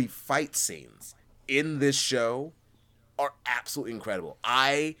 the fight scenes in this show are absolutely incredible.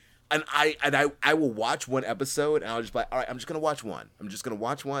 I will watch one episode and I'll just be like, all right, I'm just going to watch one. I'm just going to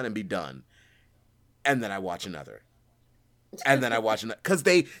watch one and be done. And then I watch another. And then I watch it because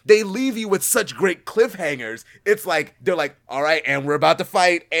they leave you with such great cliffhangers. It's like they're like, all right, and we're about to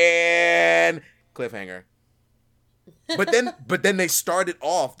fight, and cliffhanger. But then they started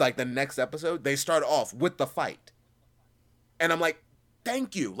off like the next episode. They start off with the fight, and I'm like,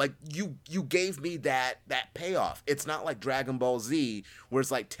 thank you. Like you gave me that payoff. It's not like Dragon Ball Z where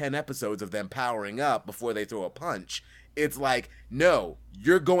it's like 10 episodes of them powering up before they throw a punch. It's like, no,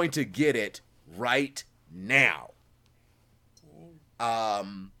 you're going to get it right now.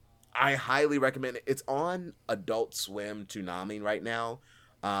 I highly recommend it. It's on Adult Swim Toonami right now,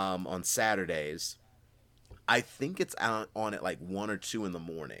 on Saturdays. I think it's out on at like 1 or 2 in the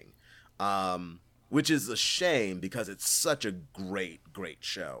morning, which is a shame because it's such a great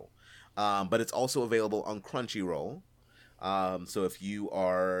show. But it's also available on Crunchyroll. So if you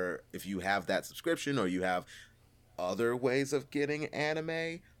have that subscription or you have other ways of getting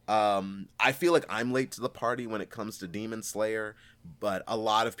anime, I feel like I'm late to the party when it comes to Demon Slayer, but a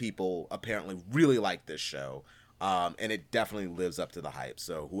lot of people apparently really like this show, and it definitely lives up to the hype.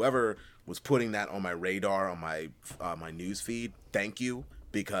 So whoever was putting that on my radar, on my news feed, thank you,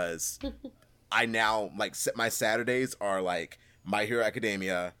 because I now, like, my Saturdays are like My Hero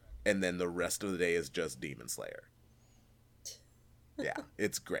Academia, and then the rest of the day is just Demon Slayer. Yeah,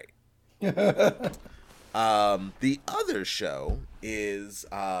 it's great. The other show is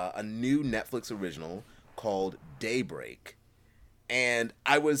a new Netflix original called Daybreak, and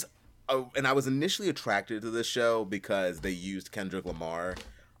I was initially attracted to this show because they used Kendrick Lamar,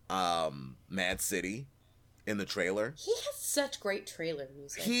 Mad City, in the trailer. He has such great trailer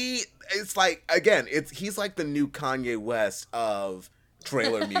music. It's like, again, he's like the new Kanye West of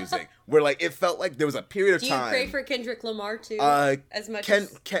trailer music, where like it felt like there was a period of time. Do you pray for Kendrick Lamar too? As much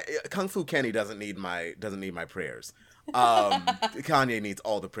as Kung Fu Kenny doesn't need my prayers. Kanye needs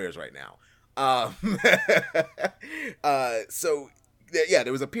all the prayers right now. So yeah,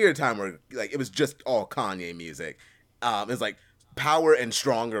 there was a period of time where like it was just all Kanye music. It's like Power and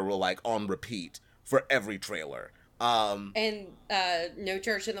Stronger were like on repeat for every trailer. And No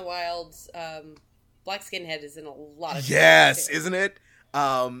Church in the Wilds, Black Skinhead is in a lot of yes, isn't it?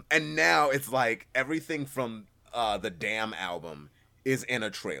 And now it's like everything from the Damn album is in a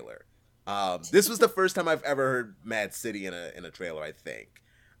trailer. This was the first time I've ever heard Mad City in a trailer, I think.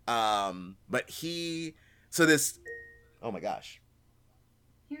 But oh my gosh.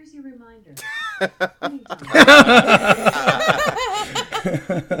 Here's your reminder.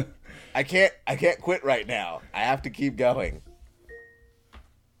 I can't quit right now. I have to keep going.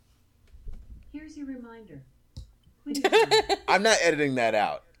 Here's your reminder. I'm not editing that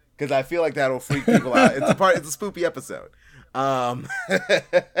out because I feel like that'll freak people out. It's a spoopy episode.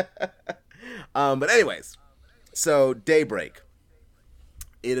 But anyways, so Daybreak.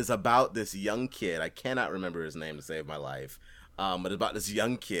 It is about this young kid. I cannot remember his name to save my life. But it's about this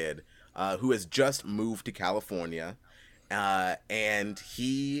young kid who has just moved to California, and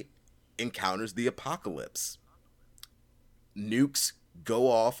he encounters the apocalypse. Nukes go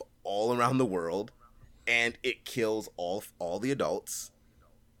off all around the world, and it kills all the adults,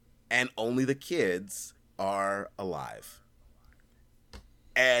 and only the kids are alive.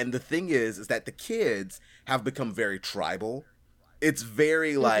 And the thing is that the kids have become very tribal. It's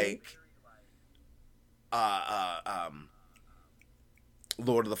very like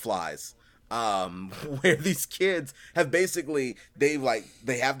Lord of the Flies, where these kids have basically they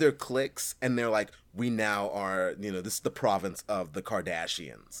have their cliques, and they're like, we now are, this is the province of the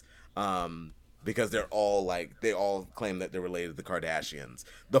Kardashians, because they're all like, they all claim that they're related to the Kardashians.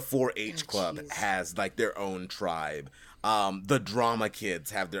 The 4-H club has like their own tribe. The drama kids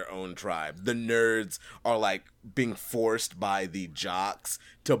have their own tribe. The nerds are like being forced by the jocks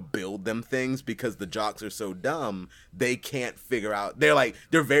to build them things because the jocks are so dumb they can't figure out.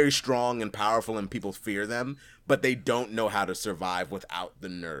 They're very strong and powerful and people fear them, but they don't know how to survive without the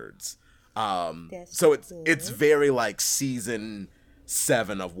nerds. So it's very like season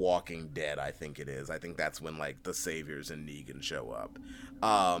 7 of Walking Dead, I think it is. I think that's when like the Saviors and Negan show up.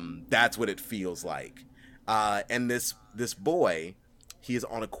 That's what it feels like. And this boy, he is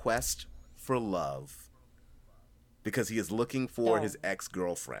on a quest for love because he is looking for his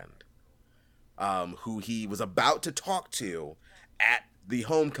ex-girlfriend, who he was about to talk to at the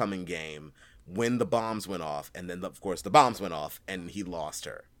homecoming game when the bombs went off. And then, of course, the bombs went off and he lost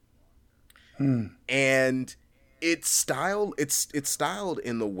her. And it's styled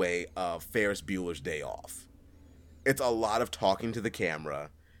in the way of Ferris Bueller's Day Off. It's a lot of talking to the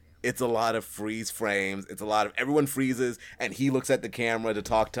camera. It's a lot of freeze frames. It's a lot of everyone freezes and he looks at the camera to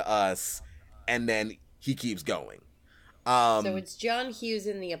talk to us, and then he keeps going. So it's John Hughes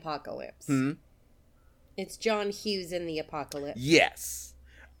in the apocalypse. It's John Hughes in the Apocalypse. Yes.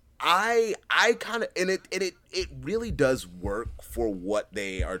 I kind of, and it really does work for what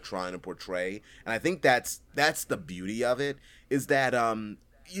they are trying to portray. And I think that's the beauty of it, is that,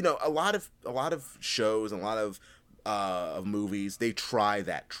 you know, a lot of shows and a lot of movies, they try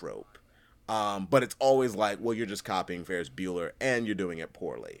that trope. But it's always like, well, you're just copying Ferris Bueller and you're doing it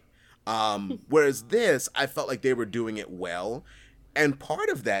poorly. Whereas this, I felt like they were doing it well. And part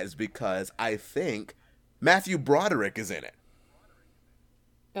of that is because I think Matthew Broderick is in it.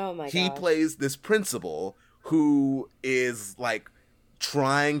 Oh my god. He plays this principal who is like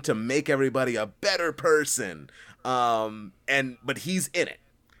trying to make everybody a better person. But he's in it.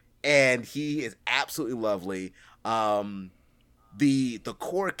 And he is absolutely lovely. The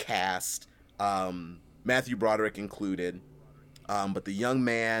core cast, Matthew Broderick included, but the young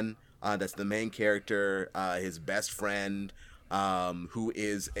man that's the main character, his best friend, who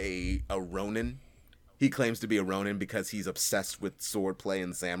is a Ronin. He claims to be a Ronin because he's obsessed with swordplay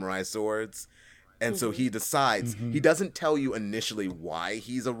and samurai swords. And so he decides, he doesn't tell you initially why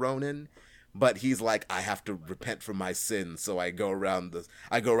he's a Ronin, but he's like, I have to repent from my sins, so I go around the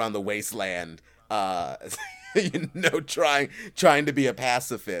wasteland, you know, trying to be a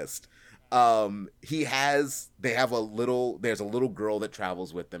pacifist. There's a little girl that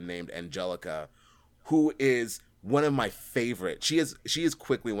travels with them named Angelica, who is one of my favorite. She is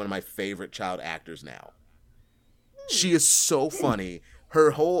quickly one of my favorite child actors now. She is so funny.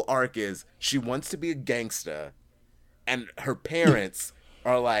 Her whole arc is she wants to be a gangsta, and her parents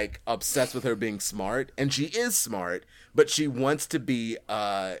are like obsessed with her being smart, and she is smart, but she wants to be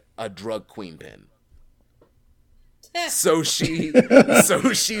a drug queenpin. So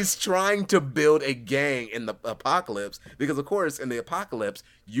she's trying to build a gang in the apocalypse, because of course in the apocalypse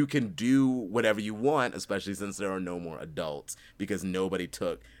you can do whatever you want, especially since there are no more adults, because nobody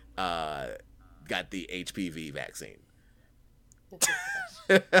got the HPV vaccine.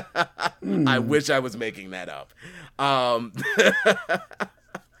 I wish I was making that up.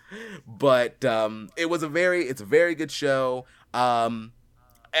 But it's a very good show. I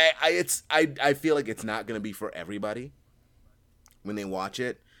feel like it's not going to be for everybody when they watch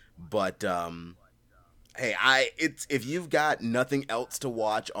it, but hey, if you've got nothing else to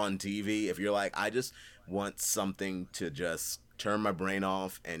watch on TV, if you're like, I just want something to just turn my brain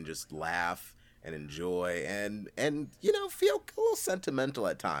off and just laugh and enjoy and you know, feel a little sentimental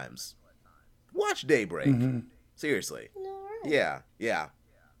at times, watch Daybreak. Seriously. Yeah.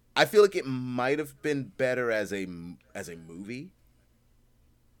 I feel like it might have been better as a movie.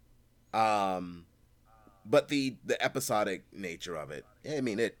 But the episodic nature of it, I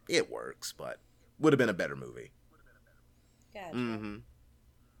mean, it works, but would have been a better movie. Gotcha.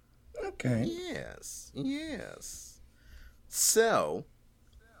 Okay. Yes. So,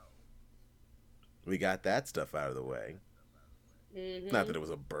 we got that stuff out of the way. Not that it was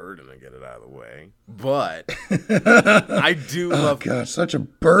a burden to get it out of the way, but I do love. Oh gosh, such a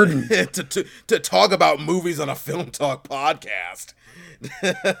burden to talk about movies on a Film Talk podcast.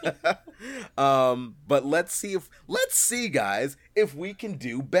 But let's see, guys, if we can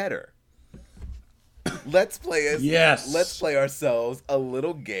do better. Let's play ourselves a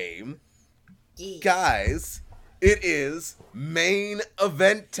little game. Yeah. Guys, it is main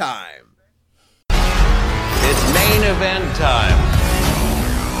event time. It's main event time.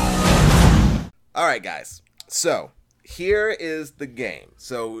 All right, guys. So, here is the game.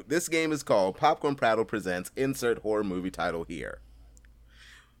 So, this game is called Popcorn Prattle Presents Insert Horror Movie Title Here.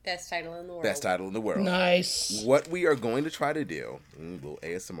 Best title in the world. Best title in the world. Nice. What we are going to try to do, a little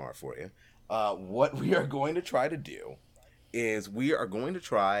ASMR for you. What we are going to try to do is we are going to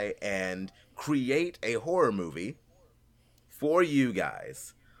try and create a horror movie for you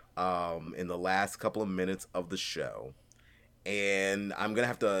guys in the last couple of minutes of the show. And I'm going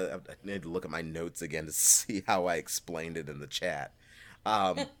to I need to look at my notes again to see how I explained it in the chat.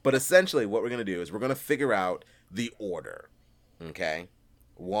 But essentially what we're going to do is we're going to figure out the order. Okay?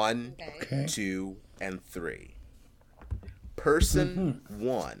 1, 2, and 3. Person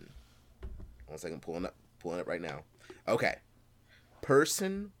 1. 1 second, pulling it right now. Okay.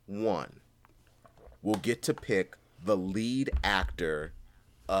 Person 1 will get to pick the lead actor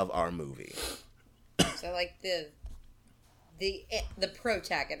of our movie. So like the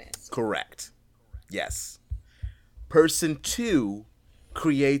protagonist. Correct. Yes. Person 2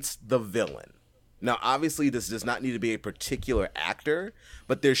 creates the villain. Now, obviously, this does not need to be a particular actor,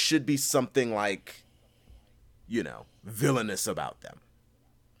 but there should be something like, you know, villainous about them.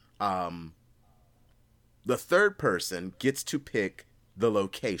 The third person gets to pick the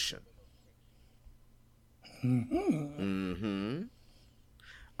location.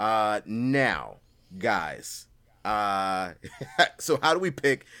 Now, guys. So how do we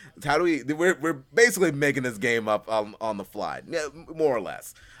pick? We're basically making this game up on the fly, yeah, more or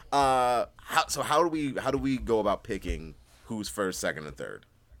less. How do we go about picking who's first, second, and third?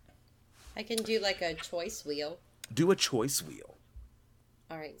 I can do like a choice wheel. Do a choice wheel.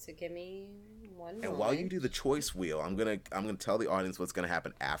 All right, so give me one And while you do the choice wheel, I'm gonna tell the audience what's gonna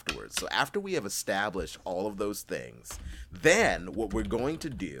happen afterwards. So after we have established all of those things, then what we're going to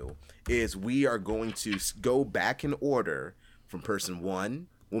do is we are going to go back in order from person 1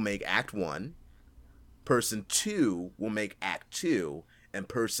 will make act 1, person 2 will make act 2, and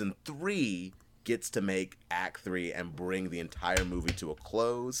person 3 gets to make act 3 and bring the entire movie to a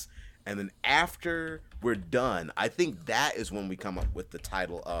close. And then after we're done, I think that is when we come up with the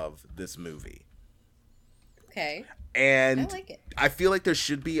title of this movie. Okay. And I like it. I feel like there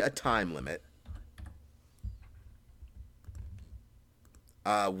should be a time limit.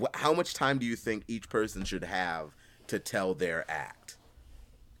 How much time do you think each person should have to tell their act?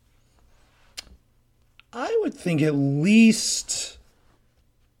 I would think at least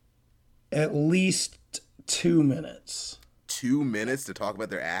 2 minutes. 2 minutes to talk about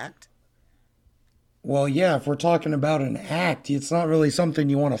their act? Well, yeah, if we're talking about an act, it's not really something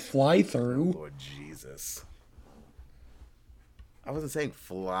you want to fly through. Lord Jesus. I wasn't saying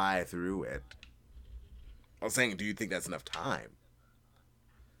fly through it. I was saying, do you think that's enough time?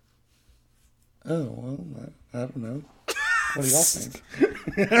 Oh, well, I don't know. What do y'all think?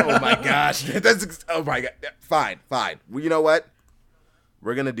 Oh my gosh. Oh my god. Fine. Well, you know what?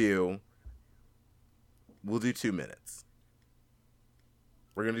 We'll do 2 minutes.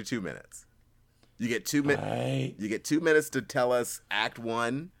 We're going to do 2 minutes. You get 2 minutes. Right. You get 2 minutes to tell us act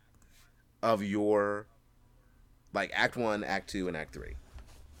 1 of your, like, act 1, act 2, and act 3.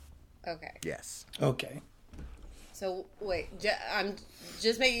 Okay. Yes. Okay. So wait, I'm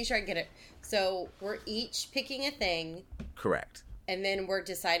just making sure I get it. So we're each picking a thing, Correct. and then we're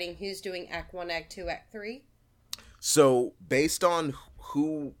deciding who's doing act 1, act 2, act 3. So based on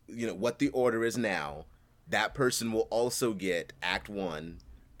who, what the order is now, that person will also get act 1,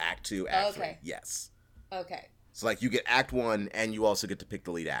 act 2, act 3. Okay. Yes. Okay. So like you get act 1 and you also get to pick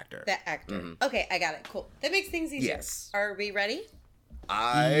the lead actor. That actor. Mm-hmm. Okay, I got it. Cool. That makes things easier. Yes. Are we ready?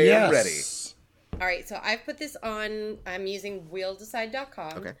 I am ready. All right, so I've put this on, I'm using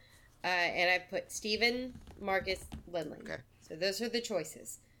wheeldecide.com. Okay. And I've put Stephen, Marcus, Lindley. Okay. So those are the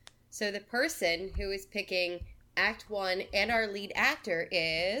choices. So the person who is picking act 1 and our lead actor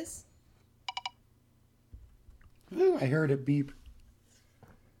is... Ooh, I heard it beep.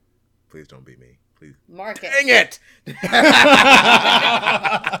 Please don't be me. Please. Marcus. Dang it! Dang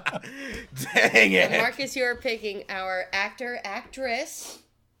it! So Marcus, you're picking our actor, actress.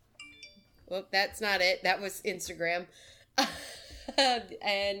 Well, that's not it. That was Instagram.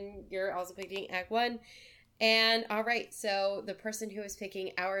 And you're also picking act 1. And all right, so the person who is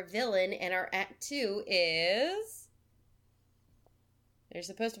picking our villain and our act 2 is... There's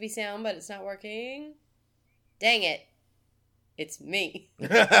supposed to be sound, but it's not working. Dang it. It's me.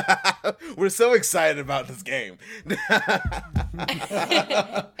 We're so excited about this game. And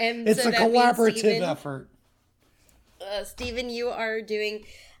It's so a that means, collaborative Steven, effort. Steven, you are doing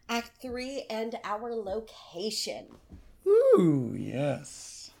act 3 and our location. Ooh,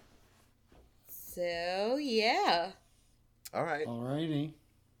 yes. So, yeah. All right. Alrighty.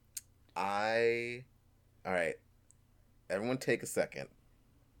 All right. Everyone take a second.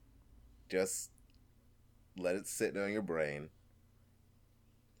 Just let it sit on your brain.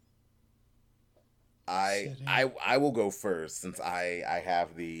 I will go first since I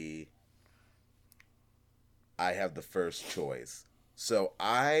have the first choice. So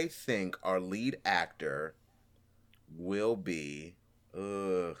I think our lead actor will be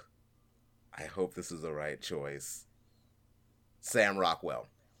I hope this is the right choice. Sam Rockwell.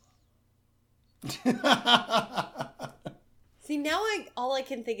 See, now all I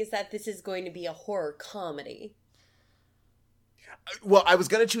can think is that this is going to be a horror comedy. Well, I was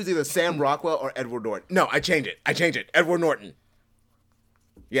going to choose either Sam Rockwell or Edward Norton. No, I change it. Edward Norton.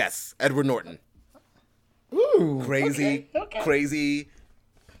 Yes, Edward Norton. Ooh. Crazy, okay. crazy,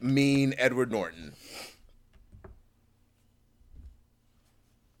 mean Edward Norton.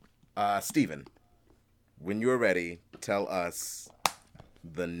 Steven, when you're ready, tell us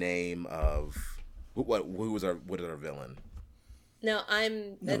the name of what is our villain? No,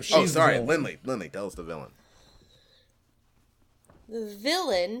 she's Oh, the sorry, villain. Lindley, tell us the villain.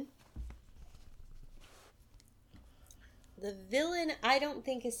 The villain, I don't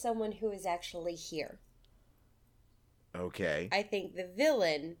think is someone who is actually here. Okay. I think the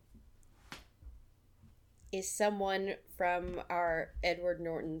villain is someone from our Edward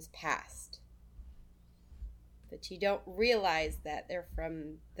Norton's past. but you don't realize that they're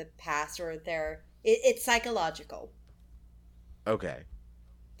from the past, or it's psychological. Okay.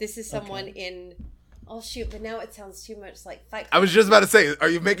 This is someone in... Oh, shoot, but now it sounds too much like Fight Club. I was just about to say, are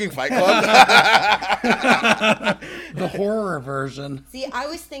you making Fight Club? The horror version. See, I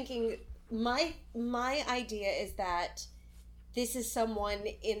was thinking, my idea is that this is someone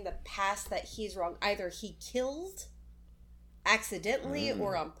in the past that he's wrong. Either he killed accidentally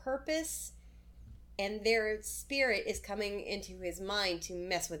or on purpose, and their spirit is coming into his mind to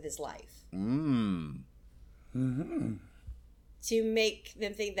mess with his life. Mm-hmm. To make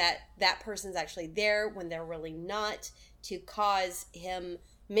them think that that person's actually there when they're really not, to cause him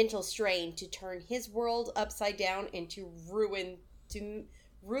mental strain, to turn his world upside down, and to ruin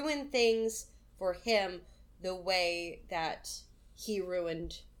things for him the way that he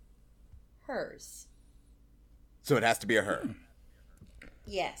ruined hers. So it has to be a her.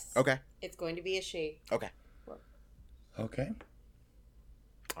 Yes. Okay. It's going to be a she. Okay. Okay.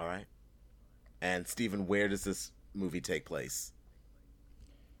 All right. And Stephen, where does this movie take place?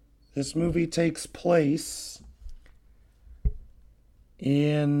 This movie takes place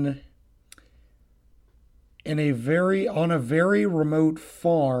on a very remote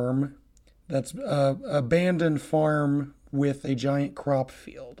farm that's a abandoned farm with a giant crop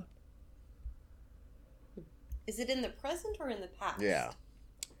field. Is it in the present or in the past? Yeah.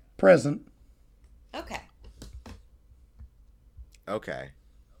 Present. Okay. Okay.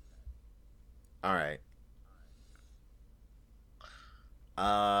 All right.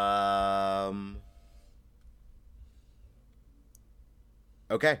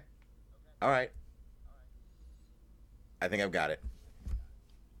 Okay. All right. I think I've got it.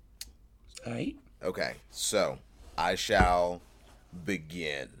 All right. Okay. So I shall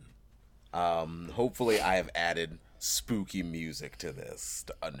begin. Hopefully I have added spooky music to this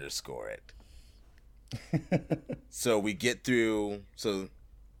to underscore it. So we get through,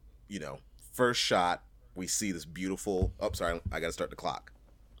 first shot, we see this beautiful, I gotta start the clock.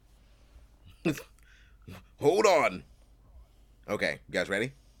 Hold on. Okay, you guys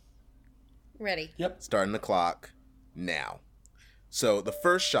ready? Ready. Yep. Starting the clock now. So the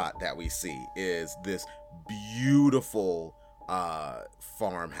first shot that we see is this beautiful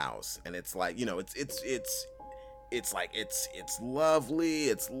farmhouse, and it's like, it's lovely,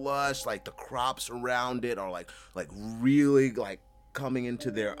 it's lush, like the crops around it are like really like coming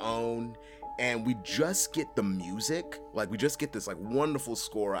into their own, and we just get the music, we just get this like wonderful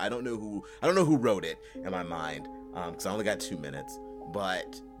score. I don't know who wrote it in my mind, because I only got 2 minutes,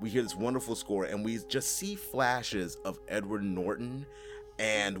 but we hear this wonderful score, and we just see flashes of Edward Norton.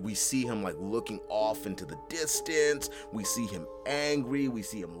 And we see him like looking off into the distance. We see him angry. We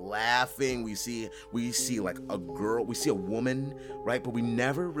see him laughing. We see like a girl. We see a woman, right? But we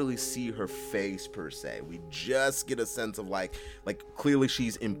never really see her face per se. We just get a sense of like clearly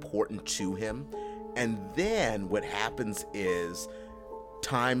she's important to him. And then what happens is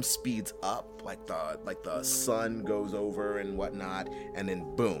time speeds up, like the sun goes over and whatnot, and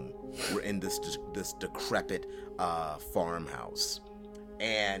then boom, we're in this decrepit farmhouse.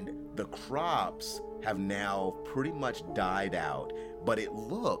 And the crops have now pretty much died out, but it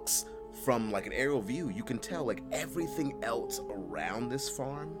looks, from like an aerial view, you can tell like everything else around this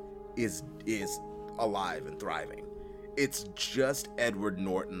farm is alive and thriving. It's just Edward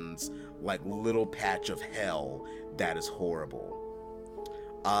Norton's like little patch of hell that is horrible.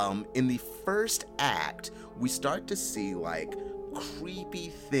 In the first act, we start to see like creepy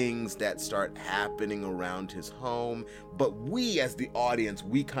things that start happening around his home, but we as the audience,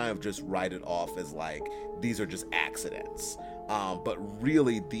 we kind of just write it off as like these are just accidents, but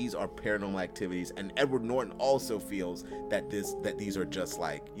really these are paranormal activities, and Edward Norton also feels that these are just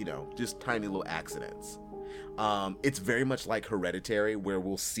like, just tiny little accidents. It's very much like Hereditary, where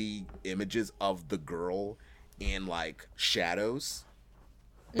we'll see images of the girl in like shadows,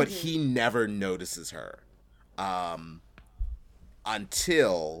 but he never notices her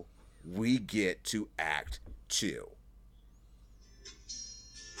until we get to Act 2.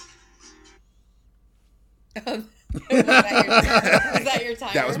 Was that your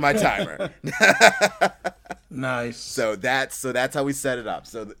timer? That was my timer. Nice. So that's how we set it up.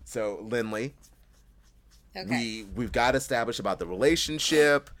 So Lindley, Okay. we've got established about the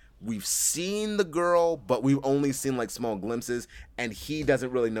relationship. We've seen the girl, but we've only seen like small glimpses, and he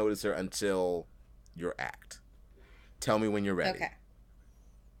doesn't really notice her until your act. Tell me when you're ready. Okay.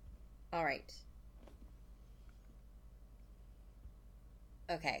 All right.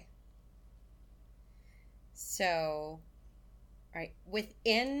 Okay. So, all right,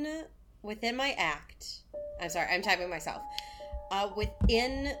 within my act, I'm sorry, I'm typing myself.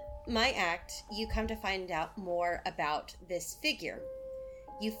 Within my act, you come to find out more about this figure.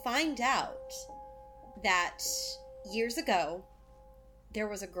 You find out that years ago, there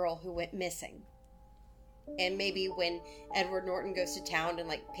was a girl who went missing. And maybe when Edward Norton goes to town and,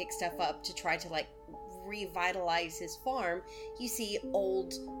 like, picks stuff up to try to, like, revitalize his farm, you see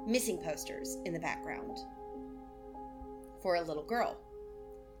old missing posters in the background for a little girl.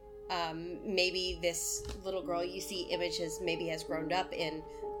 Maybe this little girl, you see images, maybe has grown up in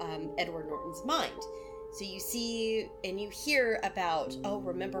Edward Norton's mind. So you see and you hear about, oh,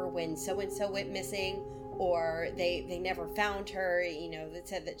 remember when so-and-so went missing? Or they never found her, you know, that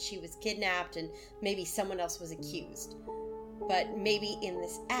said that she was kidnapped and maybe someone else was accused. But maybe in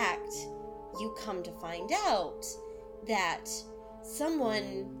this act, you come to find out that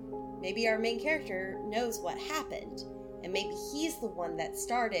someone, maybe our main character, knows what happened. And maybe he's the one that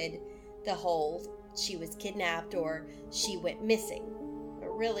started the whole she was kidnapped or she went missing.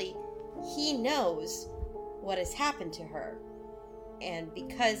 But really, he knows what has happened to her. And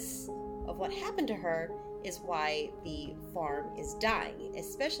because of what happened to her is why the farm is dying,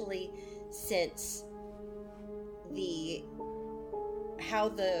 especially since how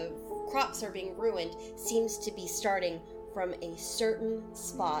the crops are being ruined seems to be starting from a certain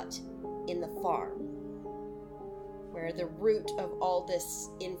spot in the farm, where the root of all this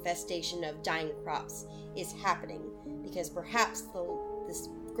infestation of dying crops is happening, because perhaps this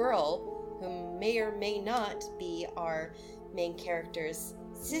girl, who may or may not be our main character's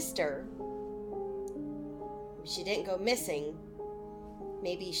sister, she didn't go missing,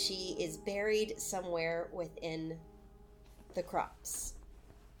 maybe she is buried somewhere within the crops.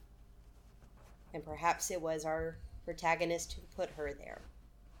 And perhaps it was our protagonist who put her there.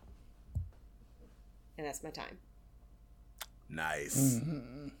 And that's my time. Nice.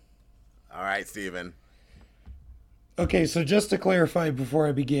 Mm-hmm. All right, Steven. Okay, so just to clarify before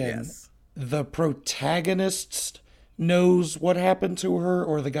I begin, Yes. The protagonist knows what happened to her,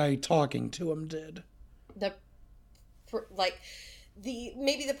 or the guy talking to him did?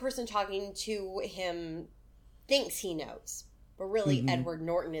 Maybe the person talking to him thinks he knows, but really Edward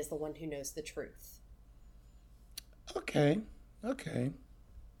Norton is the one who knows the truth. Okay.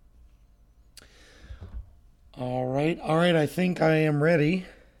 All right, I think I am ready.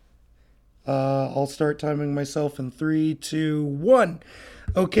 I'll start timing myself in 3, 2, 1.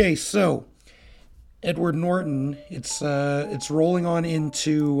 Okay, so Edward Norton, it's rolling on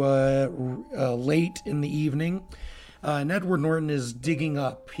into late in the evening. And Edward Norton is digging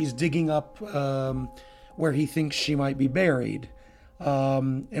up. He's digging up where he thinks she might be buried.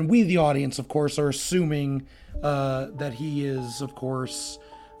 And we, the audience, of course, are assuming that he is, of course,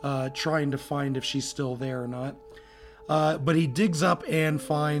 trying to find if she's still there or not. But he digs up and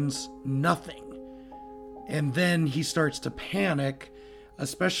finds nothing. And then he starts to panic,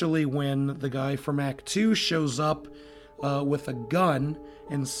 especially when the guy from Act 2 shows up with a gun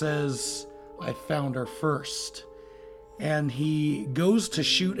and says, "I found her first." And he goes to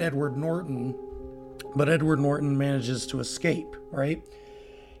shoot Edward Norton, but Edward Norton manages to escape, right?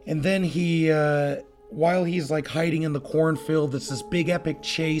 And then he, while he's like hiding in the cornfield, it's this big epic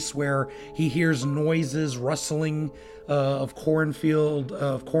chase where he hears noises, rustling of cornfield,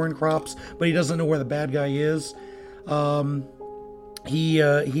 of corn crops, but he doesn't know where the bad guy is.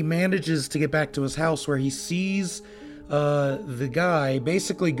 He manages to get back to his house, where he sees the guy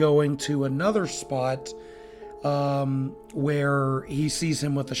basically going to another spot where he sees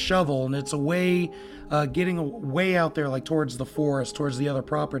him with a shovel, and it's getting way out there, like towards the forest, towards the other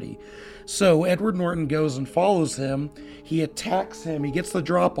property. So Edward Norton goes and follows him. He attacks him. He gets the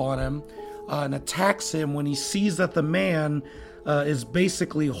drop on him and attacks him when he sees that the man is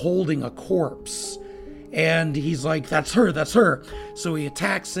basically holding a corpse. And he's like, that's her. So he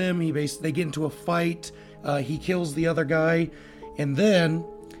attacks him. They get into a fight. He kills the other guy. And then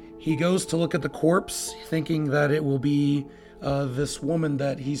he goes to look at the corpse, thinking that it will be this woman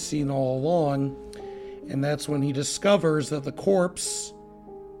that he's seen all along. And that's when he discovers that the corpse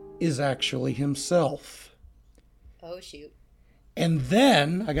is actually himself. Oh, shoot. And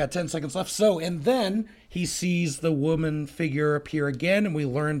then, I got 10 seconds left. And then he sees the woman figure appear again, and we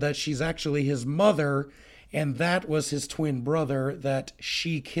learn that she's actually his mother, and that was his twin brother that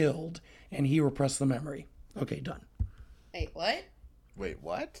she killed, and he repressed the memory. Okay, done. Wait, what? Wait,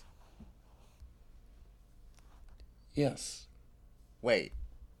 what? Yes. Wait.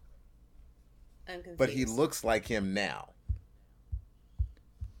 I'm confused. But he looks like him now.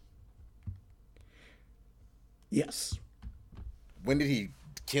 Yes. When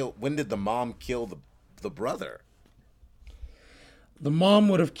did the mom kill the brother? The mom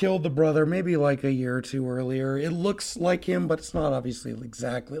would have killed the brother maybe like a year or two earlier. It looks like him, but it's not obviously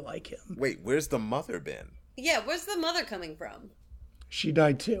exactly like him. Wait, where's the mother been? Yeah, where's the mother coming from? She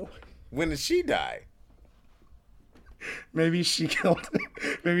died too. When did she die? Maybe she killed him.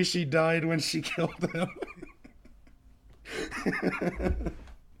 Maybe she died when she killed him.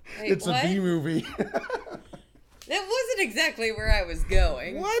 Wait, It's what? a B movie. That wasn't exactly where I was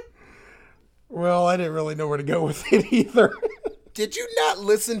going. What? Well, I didn't really know where to go with it either. Did you not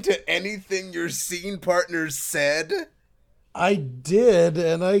listen to anything your scene partners said? I did,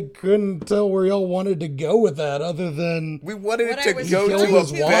 and I couldn't tell where y'all wanted to go with that other than... We wanted What it I to was go trying to a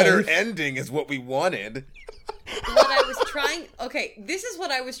to- better wife. ending is what we wanted. What I was trying... Okay, this is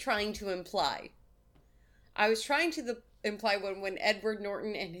what I was trying to imply. I was trying to imply when Edward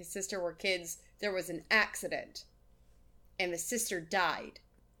Norton and his sister were kids, there was an accident. And the sister died.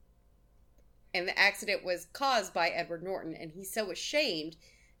 And the accident was caused by Edward Norton. And he's so ashamed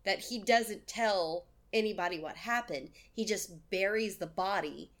that he doesn't tell anybody what happened. He just buries the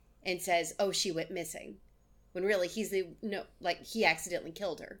body and says, oh, she went missing. When really he accidentally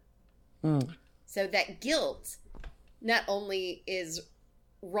killed her. So that guilt not only is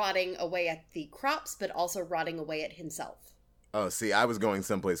rotting away at the crops, but also rotting away at himself. Oh, see, I was going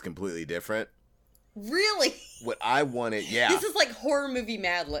someplace completely different. Really? What I wanted, yeah. This is like horror movie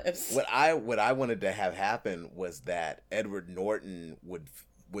Mad Libs. What I wanted to have happen was that Edward Norton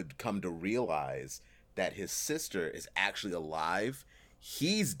would come to realize that his sister is actually alive.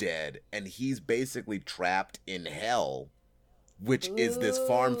 He's dead, and he's basically trapped in hell, which is this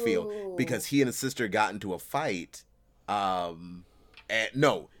farm field, because he and his sister got into a fight. And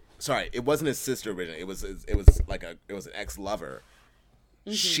no, sorry, it wasn't his sister originally. It was an ex-lover.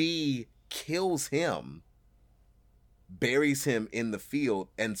 Mm-hmm. She kills him, buries him in the field,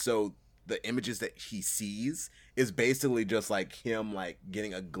 and so the images that he sees is basically just like him like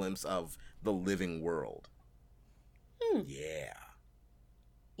getting a glimpse of the living world. Yeah.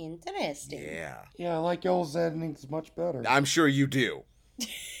 Interesting. Yeah. Yeah, I like y'all's endings much better. I'm sure you do.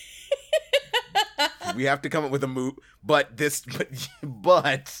 We have to come up with a move, but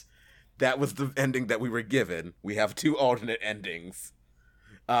that was the ending that we were given. We have 2 alternate endings.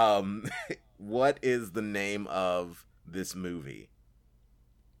 What is the name of this movie?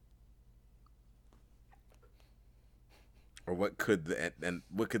 Or what could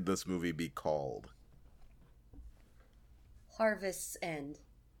this movie be called? Harvest's End.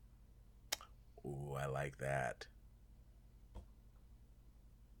 Ooh, I like that.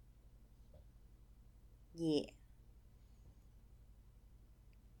 Yeah.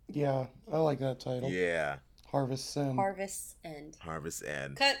 Yeah, I like that title. Yeah. Harvest Sin. Harvest's End. Harvest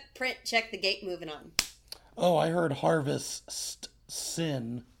End. Cut, print, check the gate, moving on. Oh, I heard Harvest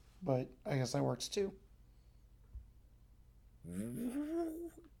Sin, but I guess that works too.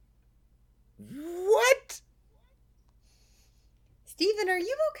 What? Steven, are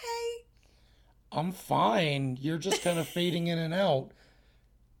you okay? I'm fine. You're just kind of fading in and out.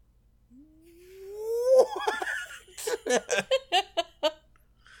 What?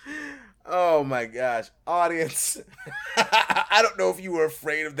 Oh my gosh. Audience, I don't know if you were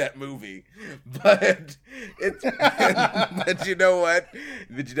afraid of that movie, but but you know what?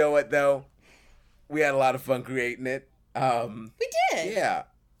 But you know what though? We had a lot of fun creating it. We did. Yeah.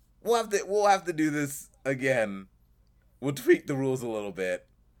 We'll have to do this again. We'll tweak the rules a little bit.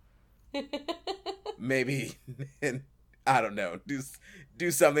 Maybe I don't know.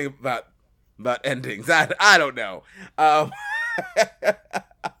 Do something about endings. I don't know.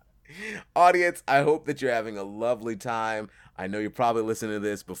 Audience, I hope that you're having a lovely time. I know you're probably listening to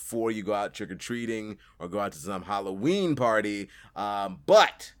this before you go out trick-or-treating or go out to some Halloween party.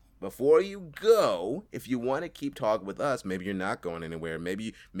 But before you go, if you want to keep talking with us, maybe you're not going anywhere.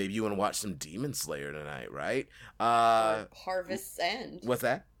 Maybe you want to watch some Demon Slayer tonight, right? Or Harvest's End. What's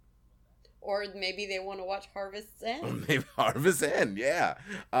that? Or maybe they want to watch Harvest's End. Maybe Harvest End, yeah.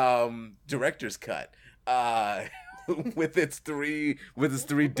 Director's cut. With its three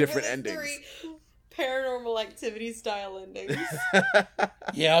different endings. 3 Paranormal Activity style endings.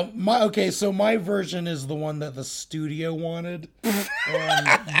 Yeah, so my version is the one that the studio wanted.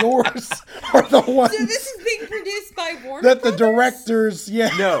 And yours are the ones So this is being produced by Warner that the Brothers? directors,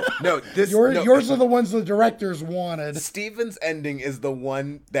 No. yours are the ones the directors wanted. Steven's ending is the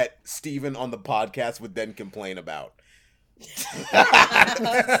one that Steven on the podcast would then complain about.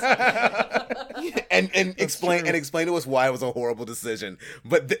 and explain to us why it was a horrible decision,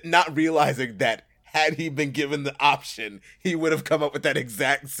 but not realizing that had he been given the option, he would have come up with that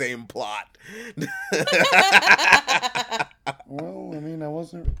exact same plot. Well, I mean, I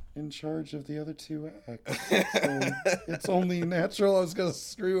wasn't in charge of the other two acts, so it's only natural I was going to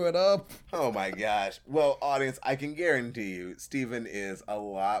screw it up. Oh my gosh. Well, audience, I can guarantee you, Steven is a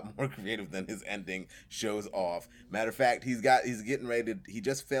lot more creative than his ending shows off. Matter of fact, he's getting ready to, he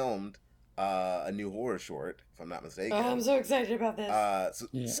just filmed a new horror short, if I'm not mistaken. Oh, I'm so excited about this. So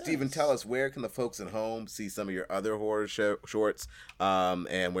Yes. Steven, tell us, where can the folks at home see some of your other horror shorts,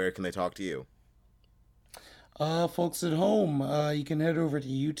 and where can they talk to you? Folks at home, you can head over to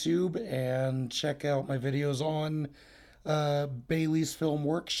YouTube and check out my videos on Bailey's Film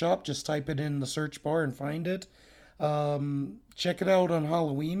Workshop. Just type it in the search bar and find it. Check it out on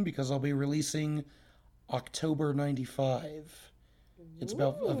Halloween because I'll be releasing October 95. It's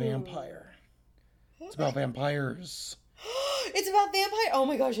about a vampire. It's about vampires. It's about vampire. Oh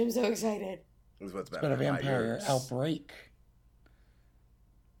my gosh, I'm so excited. It's what's It's about a vampire outbreak.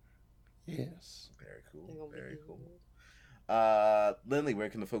 Yes. Very cool. Very cool. Lindley, where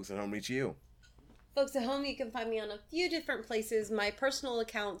can the folks at home reach you? Folks at home, you can find me on a few different places. My personal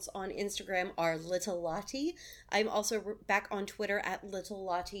accounts on Instagram are Little Lottie. I'm also back on Twitter at Little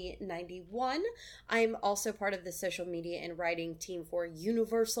Lottie91. I'm also part of the social media and writing team for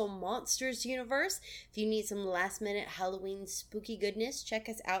Universal Monsters Universe. If you need some last minute Halloween spooky goodness, check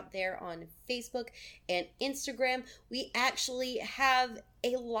us out there on Facebook and Instagram. We actually have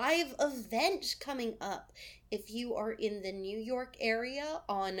a live event coming up. If you are in the New York area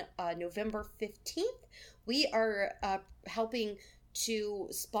on November 15th, we are helping to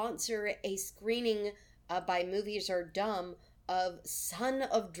sponsor a screening by Movies Are Dumb of Son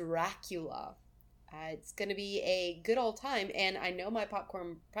of Dracula. It's going to be a good old time, and I know my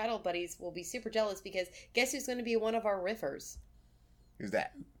Popcorn Prattle buddies will be super jealous because guess who's going to be one of our riffers? Who's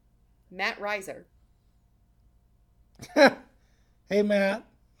that? Matt Reiser. Hey, Matt.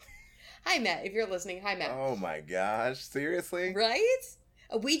 Hi, Matt. If you're listening, hi, Matt. Oh my gosh, seriously? Right?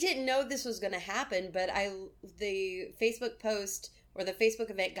 We didn't know this was going to happen, but the Facebook post or the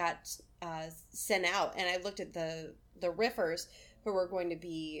Facebook event got sent out, and I looked at the riffers who were going to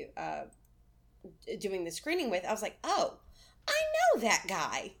be doing the screening with. I was like, oh, I know that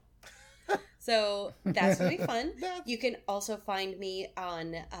guy. So that's going to be fun. You can also find me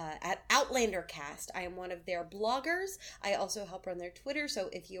on at Outlander Cast. I am one of their bloggers. I also help run their Twitter. So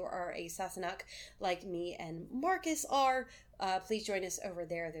if you are a Sassenach like me and Marcus are, please join us over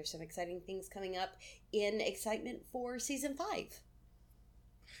there. There's some exciting things coming up in excitement for season 5.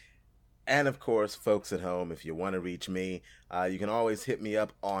 And of course, folks at home, if you want to reach me, you can always hit me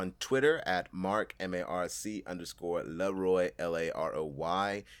up on Twitter at Mark, MARC_Leroy,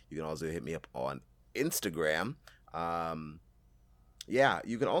 LAROY. You can also hit me up on Instagram.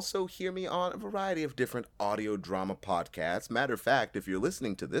 You can also hear me on a variety of different audio drama podcasts. Matter of fact, if you're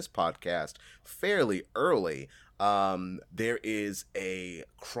listening to this podcast fairly early, there is a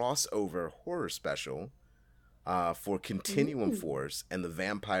crossover horror special for Continuum Force and the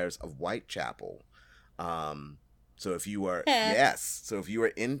Vampires of Whitechapel. So if you are if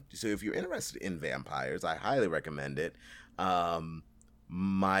you're interested in vampires, I highly recommend it.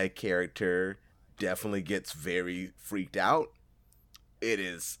 My character definitely gets very freaked out. It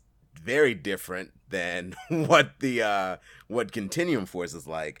is very different than what Continuum Force is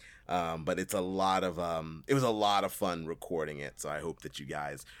like. But it's a lot of it was a lot of fun recording it, so I hope that you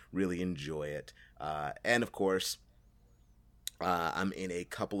guys really enjoy it. And of course, I'm in a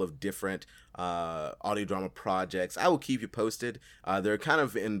couple of different audio drama projects. I will keep you posted. They're kind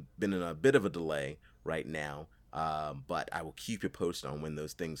of been in a bit of a delay right now, but I will keep you posted on when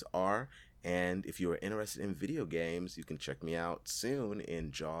those things are. And if you are interested in video games, you can check me out soon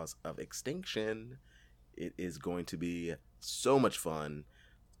in Jaws of Extinction. It is going to be so much fun.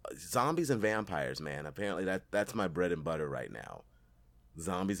 Zombies and vampires, man. Apparently that's my bread and butter right now.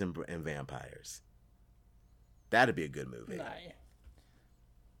 Zombies and vampires. That'd be a good movie. Nice.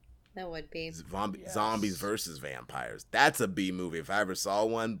 That would be. Zombies versus vampires. That's a B movie if I ever saw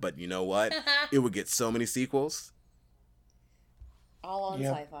one, but you know what? It would get so many sequels. All on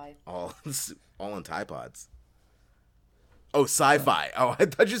sci-fi. All on Tide Pods. Oh, sci-fi. Oh, I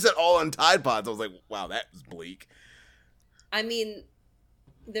thought you said all on Tide Pods. I was like, wow, that was bleak. I mean,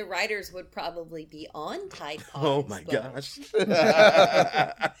 the writers would probably be on Tide Pods. Oh my gosh.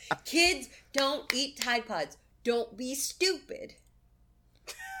 Kids, don't eat Tide Pods. Don't be stupid.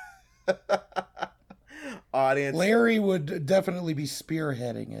 Audience. Larry would definitely be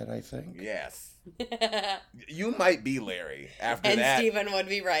spearheading it, I think. Yes. You might be Larry after and that. And Steven would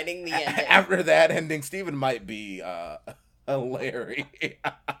be writing the ending. After that ending, Steven might be Larry.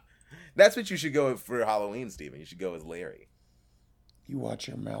 That's what you should go with for Halloween, Steven. You should go as Larry. You watch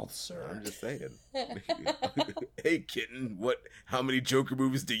your mouth, sir. I'm just saying. Hey, kitten, how many Joker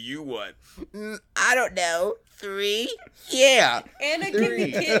movies do you want? I don't know. 3? Yeah. Anna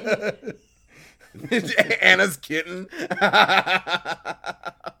the kitten. Anna's kitten.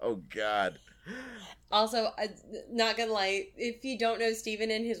 Oh, God. Also, not gonna lie, if you don't know, Steven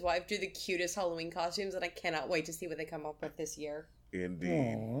and his wife do the cutest Halloween costumes, and I cannot wait to see what they come up with this year. Indeed.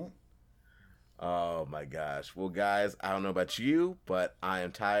 Aww. Oh, my gosh. Well, guys, I don't know about you, but I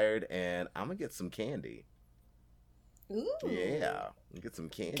am tired, and I'm going to get some candy. Ooh. Yeah. Get some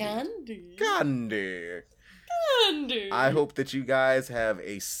candy. Candy. Candy. Candy. I hope that you guys have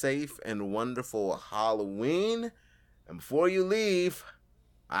a safe and wonderful Halloween. And before you leave,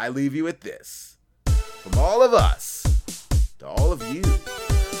 I leave you with this. From all of us to all of you,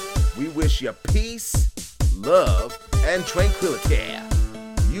 we wish you peace, love, and tranquility.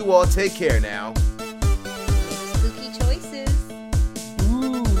 You all take care now.